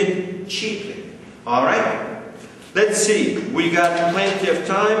mimic it cheaply. Alright? Let's see. We got plenty of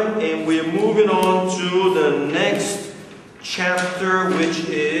time, and we're moving on to the next chapter, which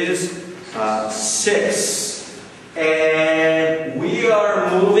is 6. And we are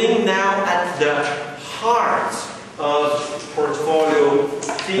moving now at the heart of portfolio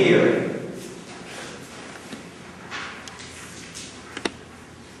theory.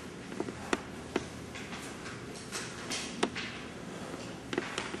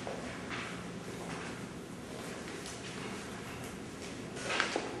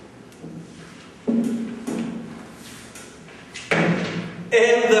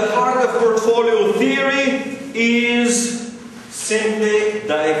 And the heart of portfolio theory is simply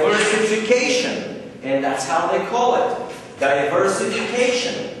diversification. And that's how they call it.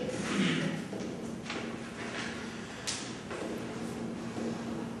 Diversification.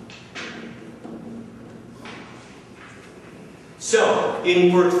 So, in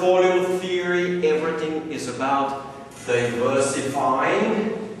portfolio theory, everything is about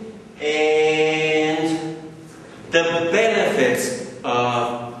diversifying and the benefits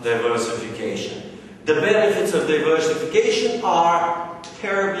of diversification. The benefits of diversification are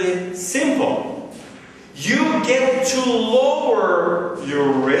terribly simple. You get to lower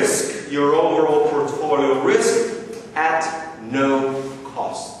your risk, your overall portfolio risk, at no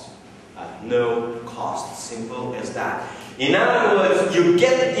cost. At no cost. Simple as that. In other words, you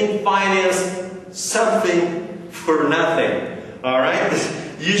get in finance something for nothing. Alright?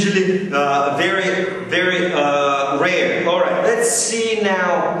 Usually very, very rare. Alright, let's see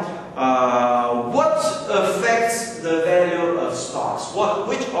now what affects the value of stocks.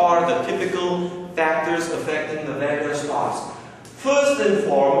 Which are the typical factors affecting the value of stocks? First and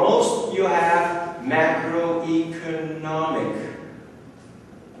foremost, you have macroeconomic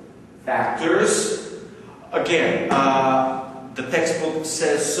factors. Again, the textbook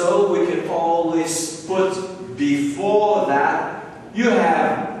says so. We can always put before that, you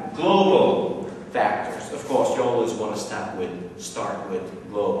have global factors. Of course, you always want to start with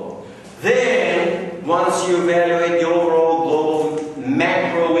global. Then, once you evaluate the overall global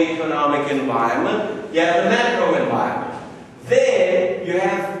macroeconomic environment, you have the macro environment. Then, you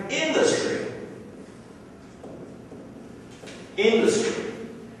have industry.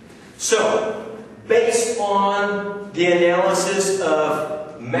 So, based on the analysis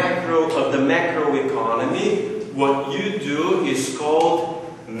of the macroeconomy, what you do is called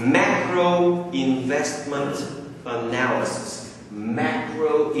macro investment analysis.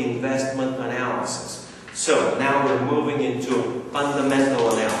 Macro investment analysis. So now we're moving into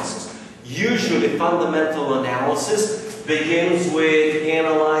fundamental analysis. Usually fundamental analysis begins with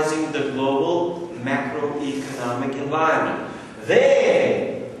analyzing the global macroeconomic environment.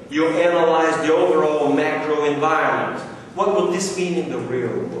 Then you analyze the overall macro environment. What would this mean in the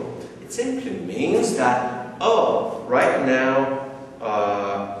real world? It simply means that, oh, right now,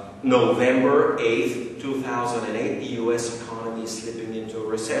 November 8th, 2008, the US economy is slipping into a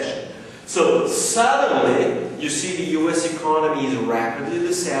recession. So suddenly, you see the US economy is rapidly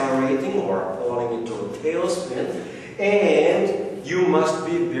decelerating or falling into a tailspin, and you must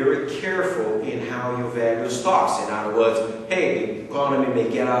be very careful in how you value stocks. In other words, hey, the economy may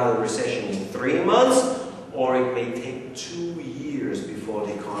get out of the recession in 3 months, or it may take 2 years before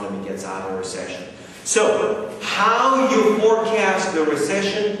the economy gets out of recession. So, how you forecast the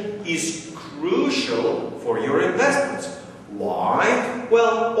recession is crucial for your investments. Why?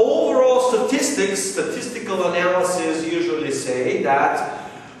 Well, overall statistical analysis usually say that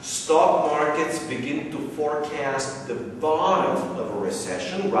stock markets begin to forecast the bottom of a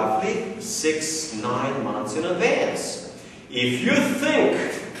recession roughly 6-9 months in advance. If you think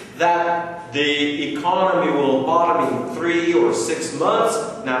that the economy will bottom in 3 or 6 months,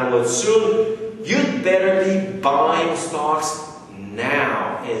 in other words, soon, you'd better be buying stocks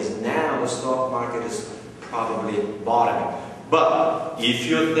now, as now the stock market is probably bottoming. But if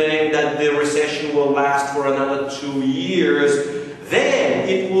you think that the recession will last for another 2 years, then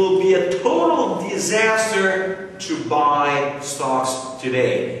it will be a total disaster to buy stocks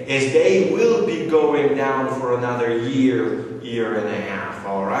today, as they will be going down for another year and a half,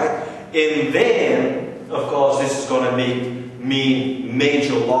 all right? And then, of course, this is going to mean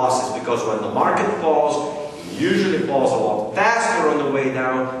major losses, because when the market falls, it usually falls a lot faster on the way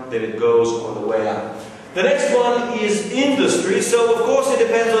down than it goes on the way up. The next one is industry. So, of course, it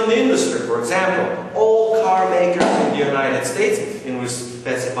depends on the industry. For example, all car makers in the United States, and we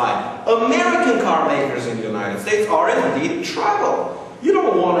specify American car makers in the United States, are in deep trouble. You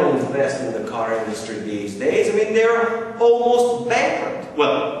don't want to invest in the car industry these days. I mean, they're almost bankrupt.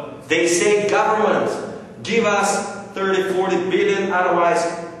 Well, they say, government, give us 30-40 billion, otherwise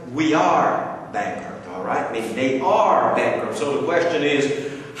we are bankrupt, all right? I mean, they are bankrupt. So the question is,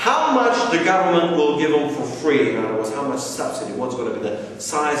 how much the government will give them for free? In other words, how much subsidy? What's going to be the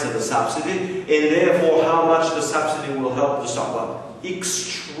size of the subsidy? And therefore, how much the subsidy will help the stock market?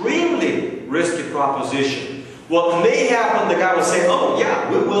 Extremely risky proposition. What may happen, the guy will say, oh yeah,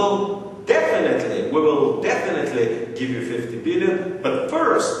 we will definitely give you 50 billion, but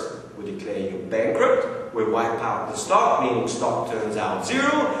first, we declare you bankrupt, we wipe out the stock, meaning stock turns out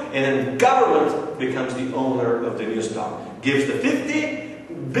zero, and then the government becomes the owner of the new stock. Gives the 50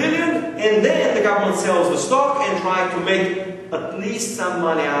 billion, and then the government sells the stock and tries to make at least some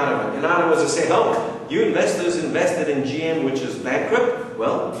money out of it. In other words, they say, oh, you investors invested in GM, which is bankrupt,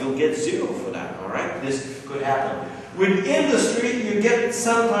 well, you'll get zero for that, all right? This could happen. With industry, you get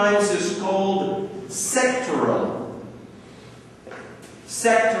sometimes is called sectoral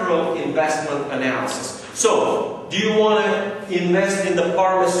investment analysis. So, do you want to invest in the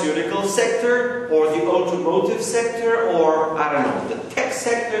pharmaceutical sector, or the automotive sector, or, I don't know, the tech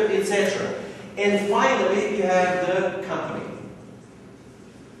sector, etc. And finally, you have the company.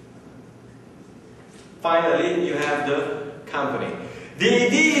 The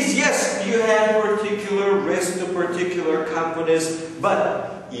idea is, yes, you have particular risk to particular companies,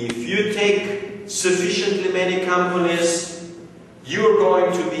 but if you take sufficiently many companies, you're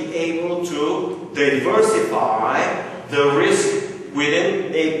going to be able to diversify the risk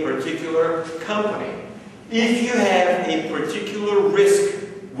within a particular company. If you have a particular risk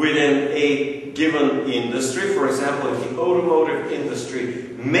within a given industry, for example, if the automotive industry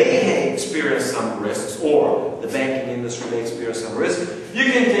may experience some risks, or the banking industry may experience some risk, you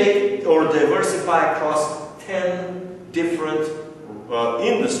can take or diversify across 10 different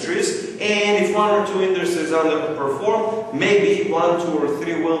industries, and if 1 or 2 industries underperform, maybe 1, 2, or 3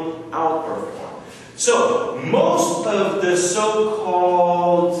 simply will outperform. So most of the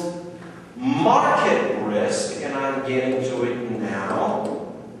so-called market risk, and I'm getting to it now,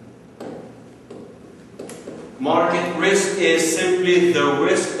 market risk is simply the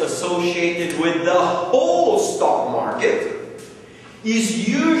risk associated with the whole stock market, is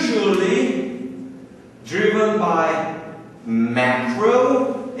usually driven by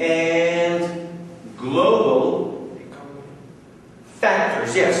macro and global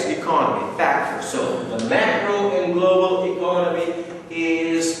factors. Yes, economy factors. So the macro and global economy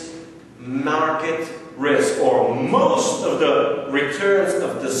is market risk, or most of the returns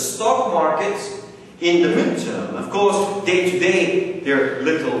of the stock markets in the midterm. Of course, day to day, they're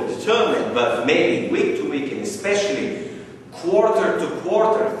little determined, but maybe week to week, and especially quarter to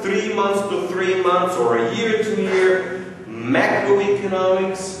quarter, 3 months to 3 months, or a year to year,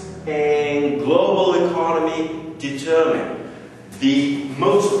 macroeconomics and global economy determine the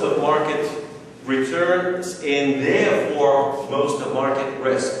most of market returns and therefore most of market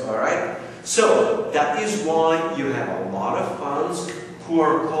risk. All right? So that is why you have a lot of funds who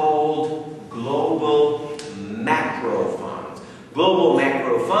are called global macro funds. Global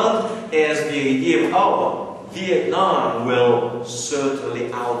macro fund has the idea of, oh, Vietnam will certainly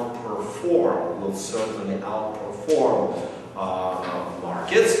outperform,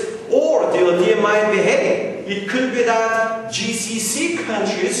 markets. Or the idea might be, hey, it could be that GCC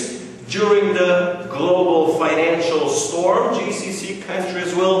countries, during the global financial storm, GCC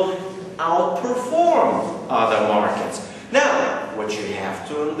countries will outperform other markets. Now, what you have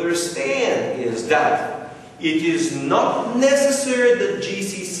to understand is that it is not necessary that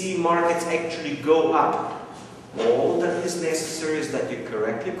GCC markets actually go up. All that is necessary is that you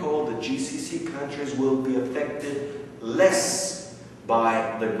correctly call the GCC countries will be affected less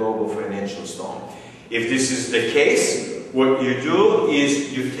by the global financial storm. If this is the case, what you do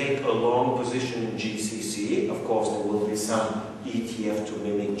is you take a long position in GCC. Of course, there will be some ETF to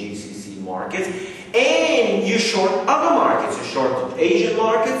mimic GCC markets. And you short other markets. You short Asian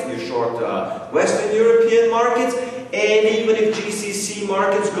markets, you short Western European markets. And even if GCC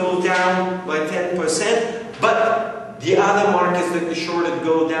markets go down by 10%, but the other markets that you shorted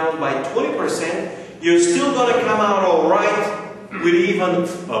go down by 20%, you're still going to come out all right with even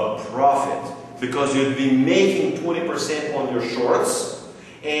a profit. Because you'd be making 20% on your shorts,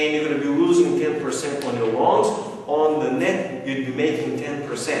 and you're going to be losing 10% on your longs. On the net, you'd be making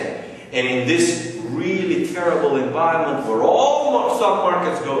 10%. And in this really terrible environment where all stock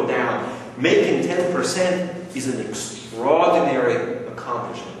markets go down, making 10% is an extraordinary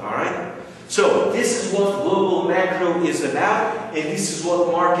accomplishment, all right? So this is what global macro is about, and this is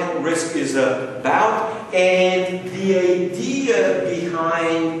what market risk is about. And the idea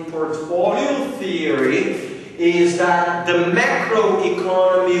behind portfolio theory is that the macro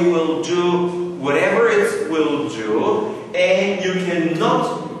economy will do whatever it will do, and you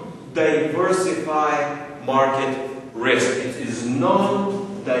cannot diversify market risk. It is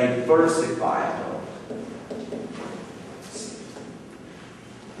non-diversifiable.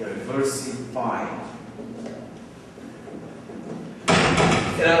 Diversified.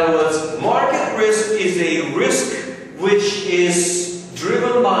 In other words, market risk is a risk which is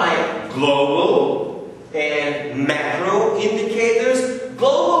driven by global and macro indicators.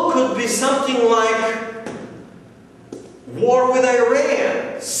 Global could be something like war with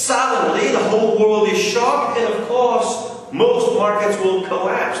Iran. Suddenly, the whole world is shocked, and of course, most markets will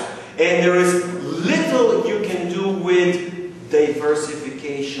collapse. And there is little you can do with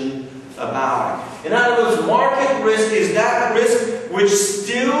diversification about it. In other words, market risk is that risk which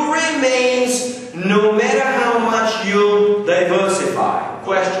still remains no matter how much you diversify.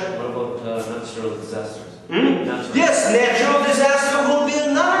 Question? What about natural disasters? Yes, natural disaster will be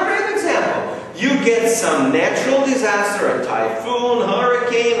another great example. You get some natural disaster, a typhoon,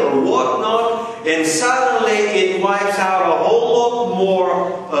 hurricane, or whatnot, and suddenly it wipes out a whole lot more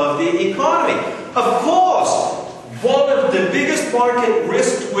of the economy. Of course, one of the biggest market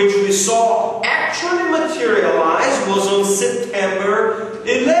risks which we saw actually materialize was on September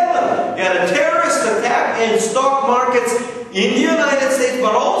 11. You had a terrorist attack, and stock markets in the United States,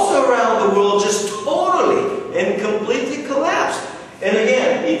 but also around the world, just totally and completely collapsed. And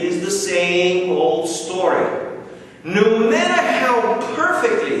again, it is the same old story. No matter how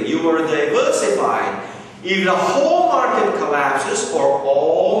perfectly you are diversified, if the whole market collapses or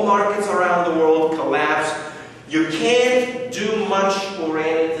all markets around the world collapse, you can't do much or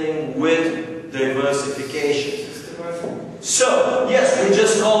anything with diversification. So, yes, we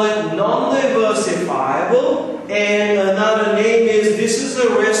just call it non-diversifiable, and another name is this is a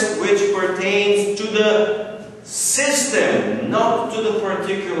risk which pertains to the system, not to the the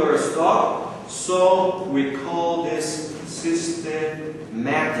particular stock, so we call this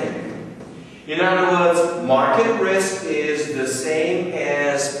systematic. In other words, market risk is the same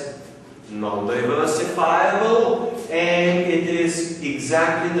as non-diversifiable, and it is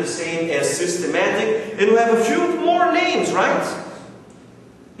exactly the same as systematic. And we have a few more names, right?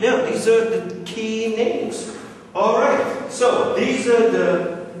 Yeah, these are the key names. All right, so this is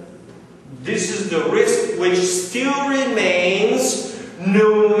the risk which still remains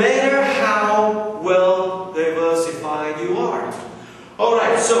no matter how well diversified you are. All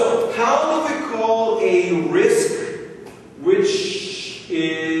right, so how do we call a risk which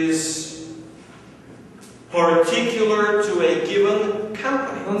is particular to a given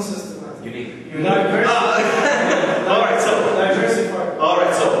company? Non-systematic. Unique. All right,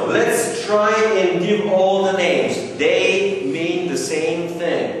 so let's try and give all the names. They mean the same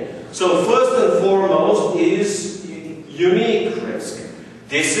thing. So first and foremost is unique risk.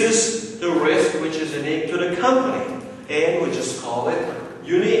 This is the risk which is unique to the company, and we just call it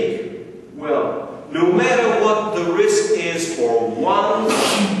unique. Well, no matter what the risk is for one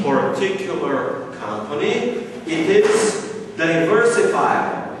particular company, it is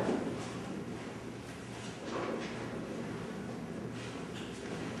diversifiable.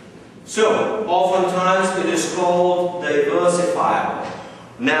 So, oftentimes it is called diversifiable.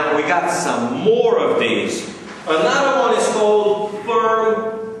 Now, we got some more of these. Another one is called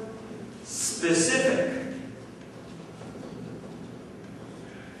firm specific.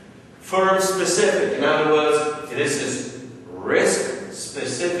 Firm specific. In other words, this is risk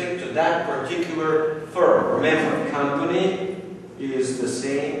specific to that particular firm. Remember, company is the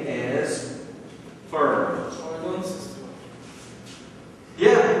same as firm.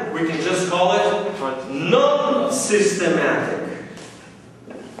 Yeah, we can just call it non-systematic.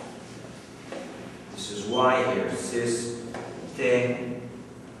 This is why here, systematic.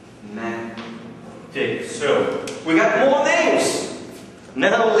 So, we got more names.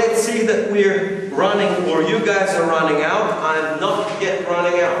 Now let's see that we're running, or you guys are running out. I'm not yet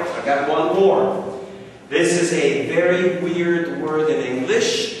running out. I got one more. This is a very weird word in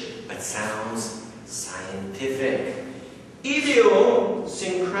English, but sounds scientific.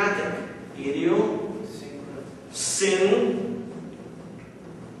 Idiosyncratic.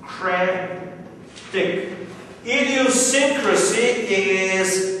 Idiosyncratic. Idiosyncrasy is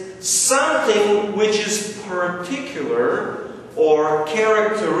something which is particular or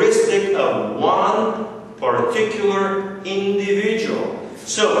characteristic of one particular individual.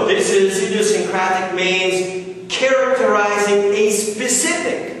 So this is idiosyncratic, means characterizing a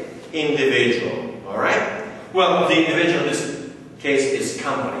specific individual. Alright? Well, the individual in this case is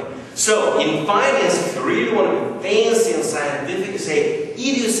company. So in finance, if you really want to be fancy and scientific, you say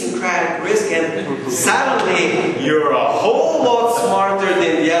idiosyncratic risk, and suddenly you're a whole lot smarter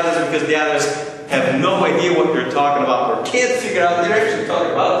than the others, because the others have no idea what you're talking about or can't figure out. They're actually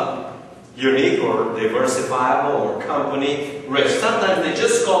talking about unique or diversifiable or company risk. Sometimes they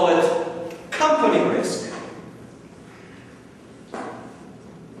just call it company risk.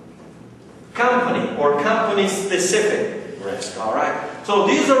 Company or company specific risk. Alright? So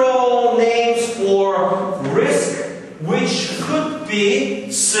these are all names for risk which could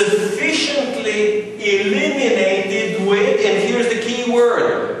be sufficiently eliminated with, and here's the key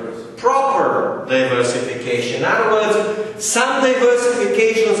word, proper diversification. In other words, some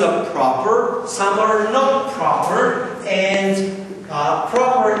diversifications are proper, some are not proper, and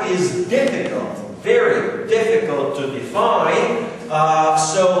proper is difficult, very difficult to define.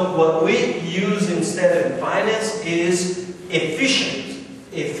 So what we use instead in finance is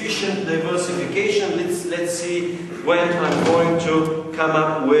efficient diversification. Let's see when I'm going to come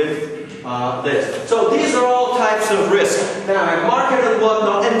up with this. So these are all types of risk. Now, market and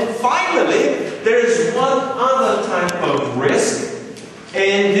whatnot. And finally, there is one other type of risk,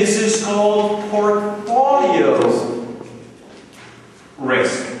 and this is called portfolio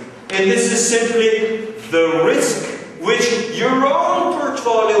risk. And this is simply the risk which your own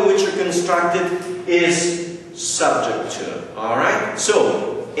portfolio, which you constructed, is subject to. Alright?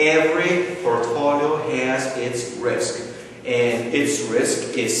 So, every portfolio has its risk. And its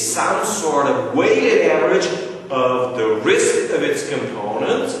risk is some sort of weighted average of the risk of its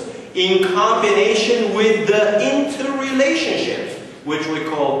components in combination with the interrelationships, which we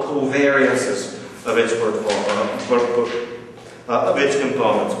call covariances of its portfolio, of its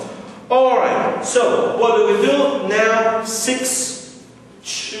components. Alright, so what do we do now?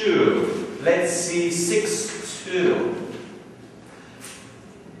 6.2. Let's see 6.2.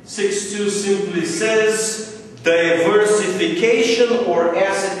 6.2 simply says diversification or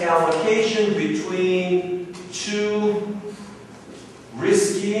asset allocation between two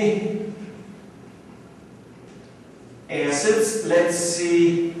risky assets. Let's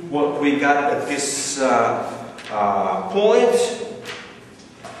see what we got at this point.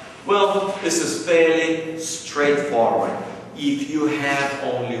 Well, this is fairly straightforward. If you have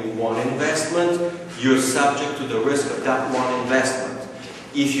only one investment, you're subject to the risk of that one investment.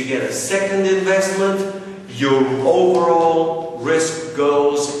 If you get a second investment, your overall risk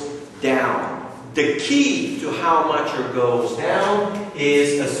goes down. The key to how much it goes down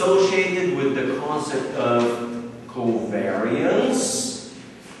is associated with the concept of covariance.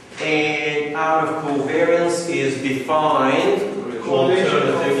 And out of covariance is defined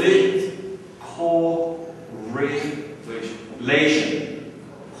alternatively correlation.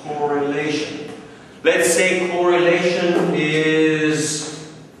 Let's say correlation is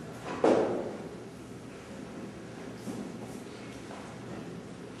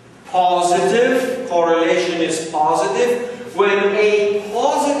positive. Correlation is positive. When a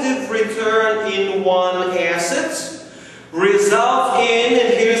positive return in one asset results in,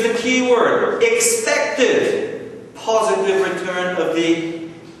 and here's the key word, expected positive return of the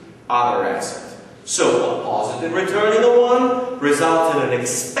other asset. So a positive return in the one results in an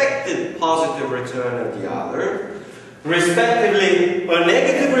expected positive return of the other. Respectively, a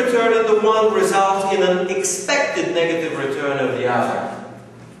negative return in the one results in an expected negative return of the other.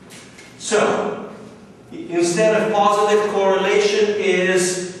 So, instead of positive, correlation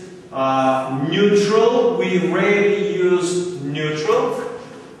is neutral. We rarely use neutral.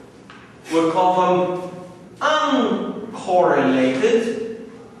 We'll call them uncorrelated.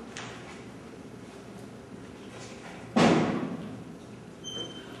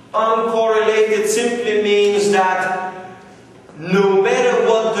 Uncorrelated simply means that no matter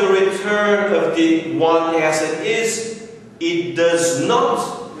what the return of the one asset is, it does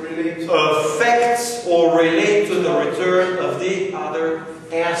not affect or relate to the return of the other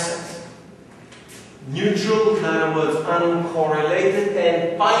asset. Neutral, in other words, uncorrelated,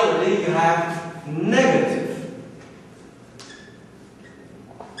 and finally you have negative.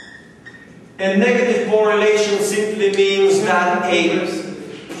 And negative correlation simply means that a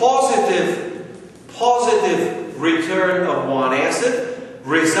positive return of one asset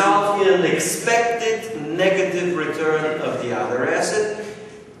results in an expected negative return of the other asset.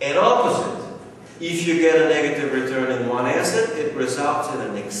 And opposite, if you get a negative return in one asset, it results in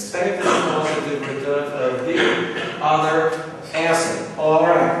an expected positive return of the other asset.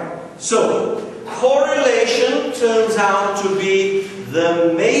 Alright, so correlation turns out to be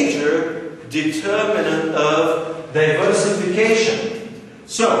the major determinant of diversification.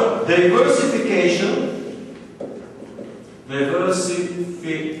 So, diversification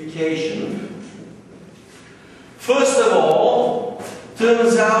first of all,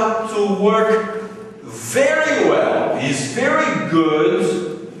 turns out to work very well, is very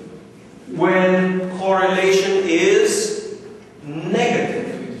good when correlation is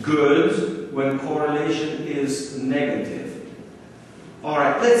negative. Good when correlation is negative.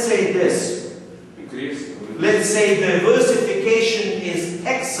 Alright, let's say this. Let's say diversification is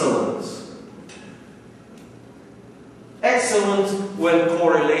excellent. Excellent when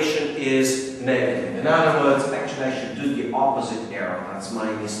correlation is negative. In other words, actually I should do the opposite error. That's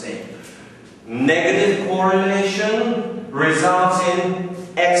my mistake. Negative correlation results in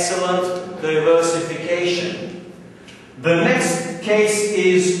excellent diversification. The next case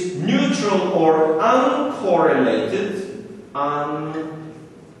is neutral or uncorrelated.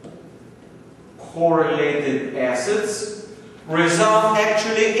 Uncorrelated assets result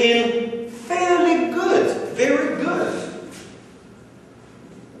actually in fairly good, very good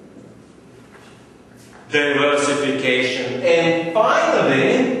diversification. And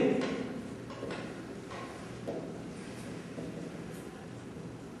finally,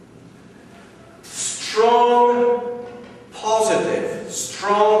 strong positive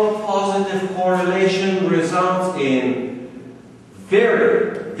correlation results in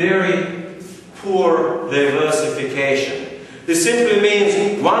very, very poor diversification. This simply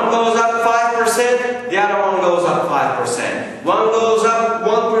means one goes up 5%, the other one goes up 5%. One goes up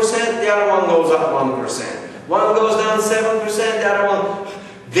 1%, the other one goes up 1%. One goes down 7%, the other one.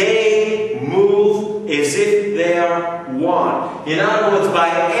 They move as if they are one. In other words, by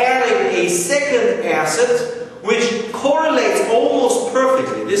adding a second asset, which correlates almost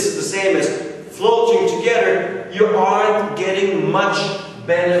perfectly, this is the same as floating together, you aren't getting much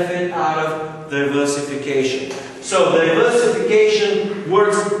benefit out of diversification. So diversification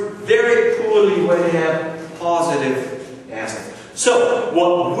works very poorly when you have positive assets. So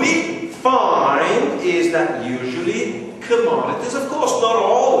what we find is that usually commodities, of course not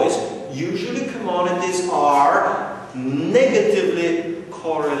always, usually commodities are negatively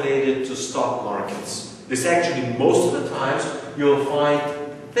correlated to stock markets. This actually, most of the times, you'll find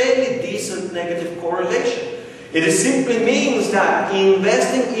fairly decent negative correlation. It simply means that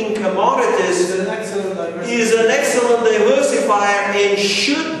investing in commodities is an excellent diversifier and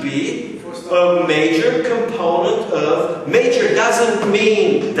should be a major component of. Major doesn't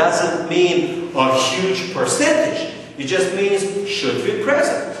mean a huge percentage. It just means should be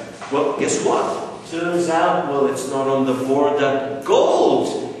present. Well, guess what? Turns out, well, it's not on the board that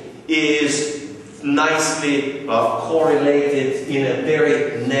gold is nicely correlated in a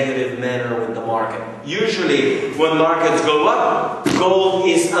very negative manner with the market. Usually, when markets go up, gold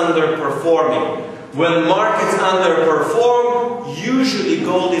is underperforming. When markets underperform, usually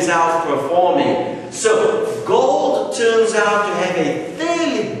gold is outperforming. So, gold turns out to have a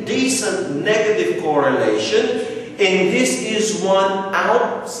fairly decent negative correlation, and this is one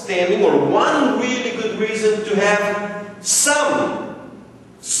outstanding or one really good reason to have some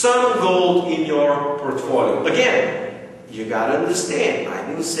gold in your portfolio. Again, you gotta understand, I've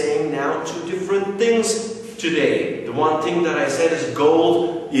been saying now two different things today. The one thing that I said is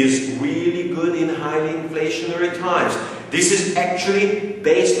gold is really good in highly inflationary times. This is actually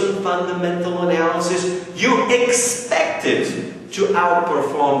based on fundamental analysis. You expect it to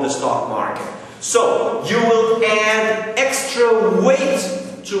outperform the stock market. So, you will add extra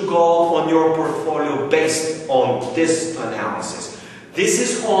weight to gold on your portfolio based on this analysis. This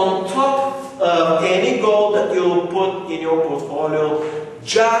is on top of any gold that you'll put in your portfolio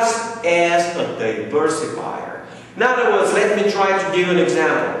just as a diversifier. In other words, let me try to give an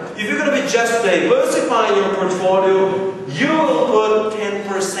example. If you're going to be just diversifying your portfolio, you will put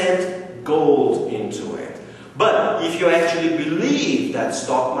 10% gold into it. But if you actually believe that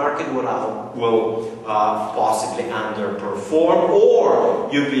stock market will possibly underperform, or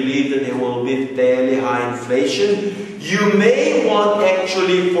you believe that there will be fairly high inflation, you may want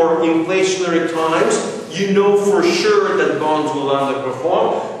actually for inflationary times, you know for sure that bonds will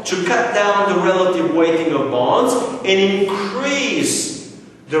underperform, to cut down the relative weighting of bonds and increase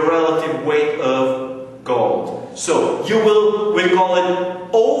the relative weight of gold. So you will, we call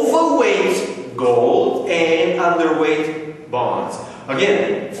it overweight gold and underweight bonds.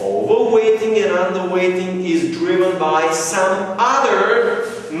 Again, overweighting and underweighting is driven by some other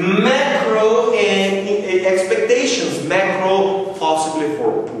macro and expectations. Macro possibly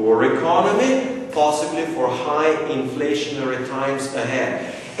for poor economy, possibly for high inflationary times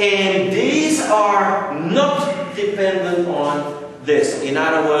ahead. And these are not dependent on this. In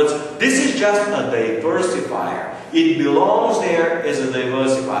other words, this is just a diversifier. It belongs there as a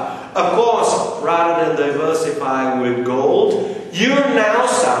diversifier. Of course, rather than diversify with gold, you're now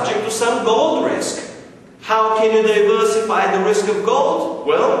subject to some gold risk. How can you diversify the risk of gold?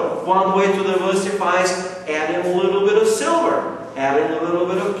 Well, one way to diversify is adding a little bit of silver, adding a little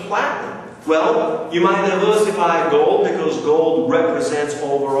bit of platinum. Well, you might diversify gold because gold represents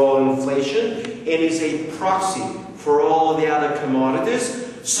overall inflation and is a proxy for all the other commodities.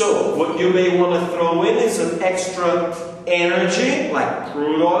 So, what you may want to throw in is an extra energy, like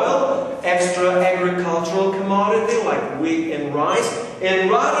crude oil, extra agricultural commodity, like wheat and rice.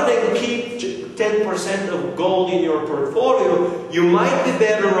 And rather than keep 10% of gold in your portfolio, you might be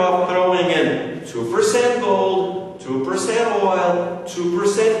better off throwing in 2% gold, 2% oil,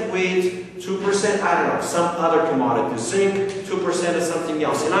 2% wheat, 2%, I don't know, some other commodity, zinc, 2% of something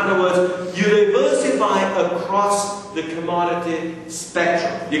else. In other words, you diversify across the commodity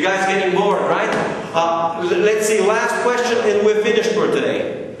spectrum. You guys getting bored, right? Let's see, last question and we're finished for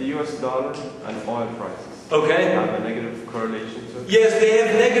today. The US dollar and oil prices. Okay. Have a negative correlation to it? Yes, they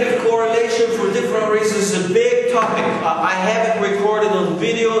have negative correlation for different reasons. It's a big topic. I have it recorded on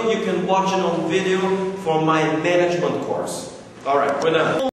video. You can watch it on video for my management course. All right, we're done.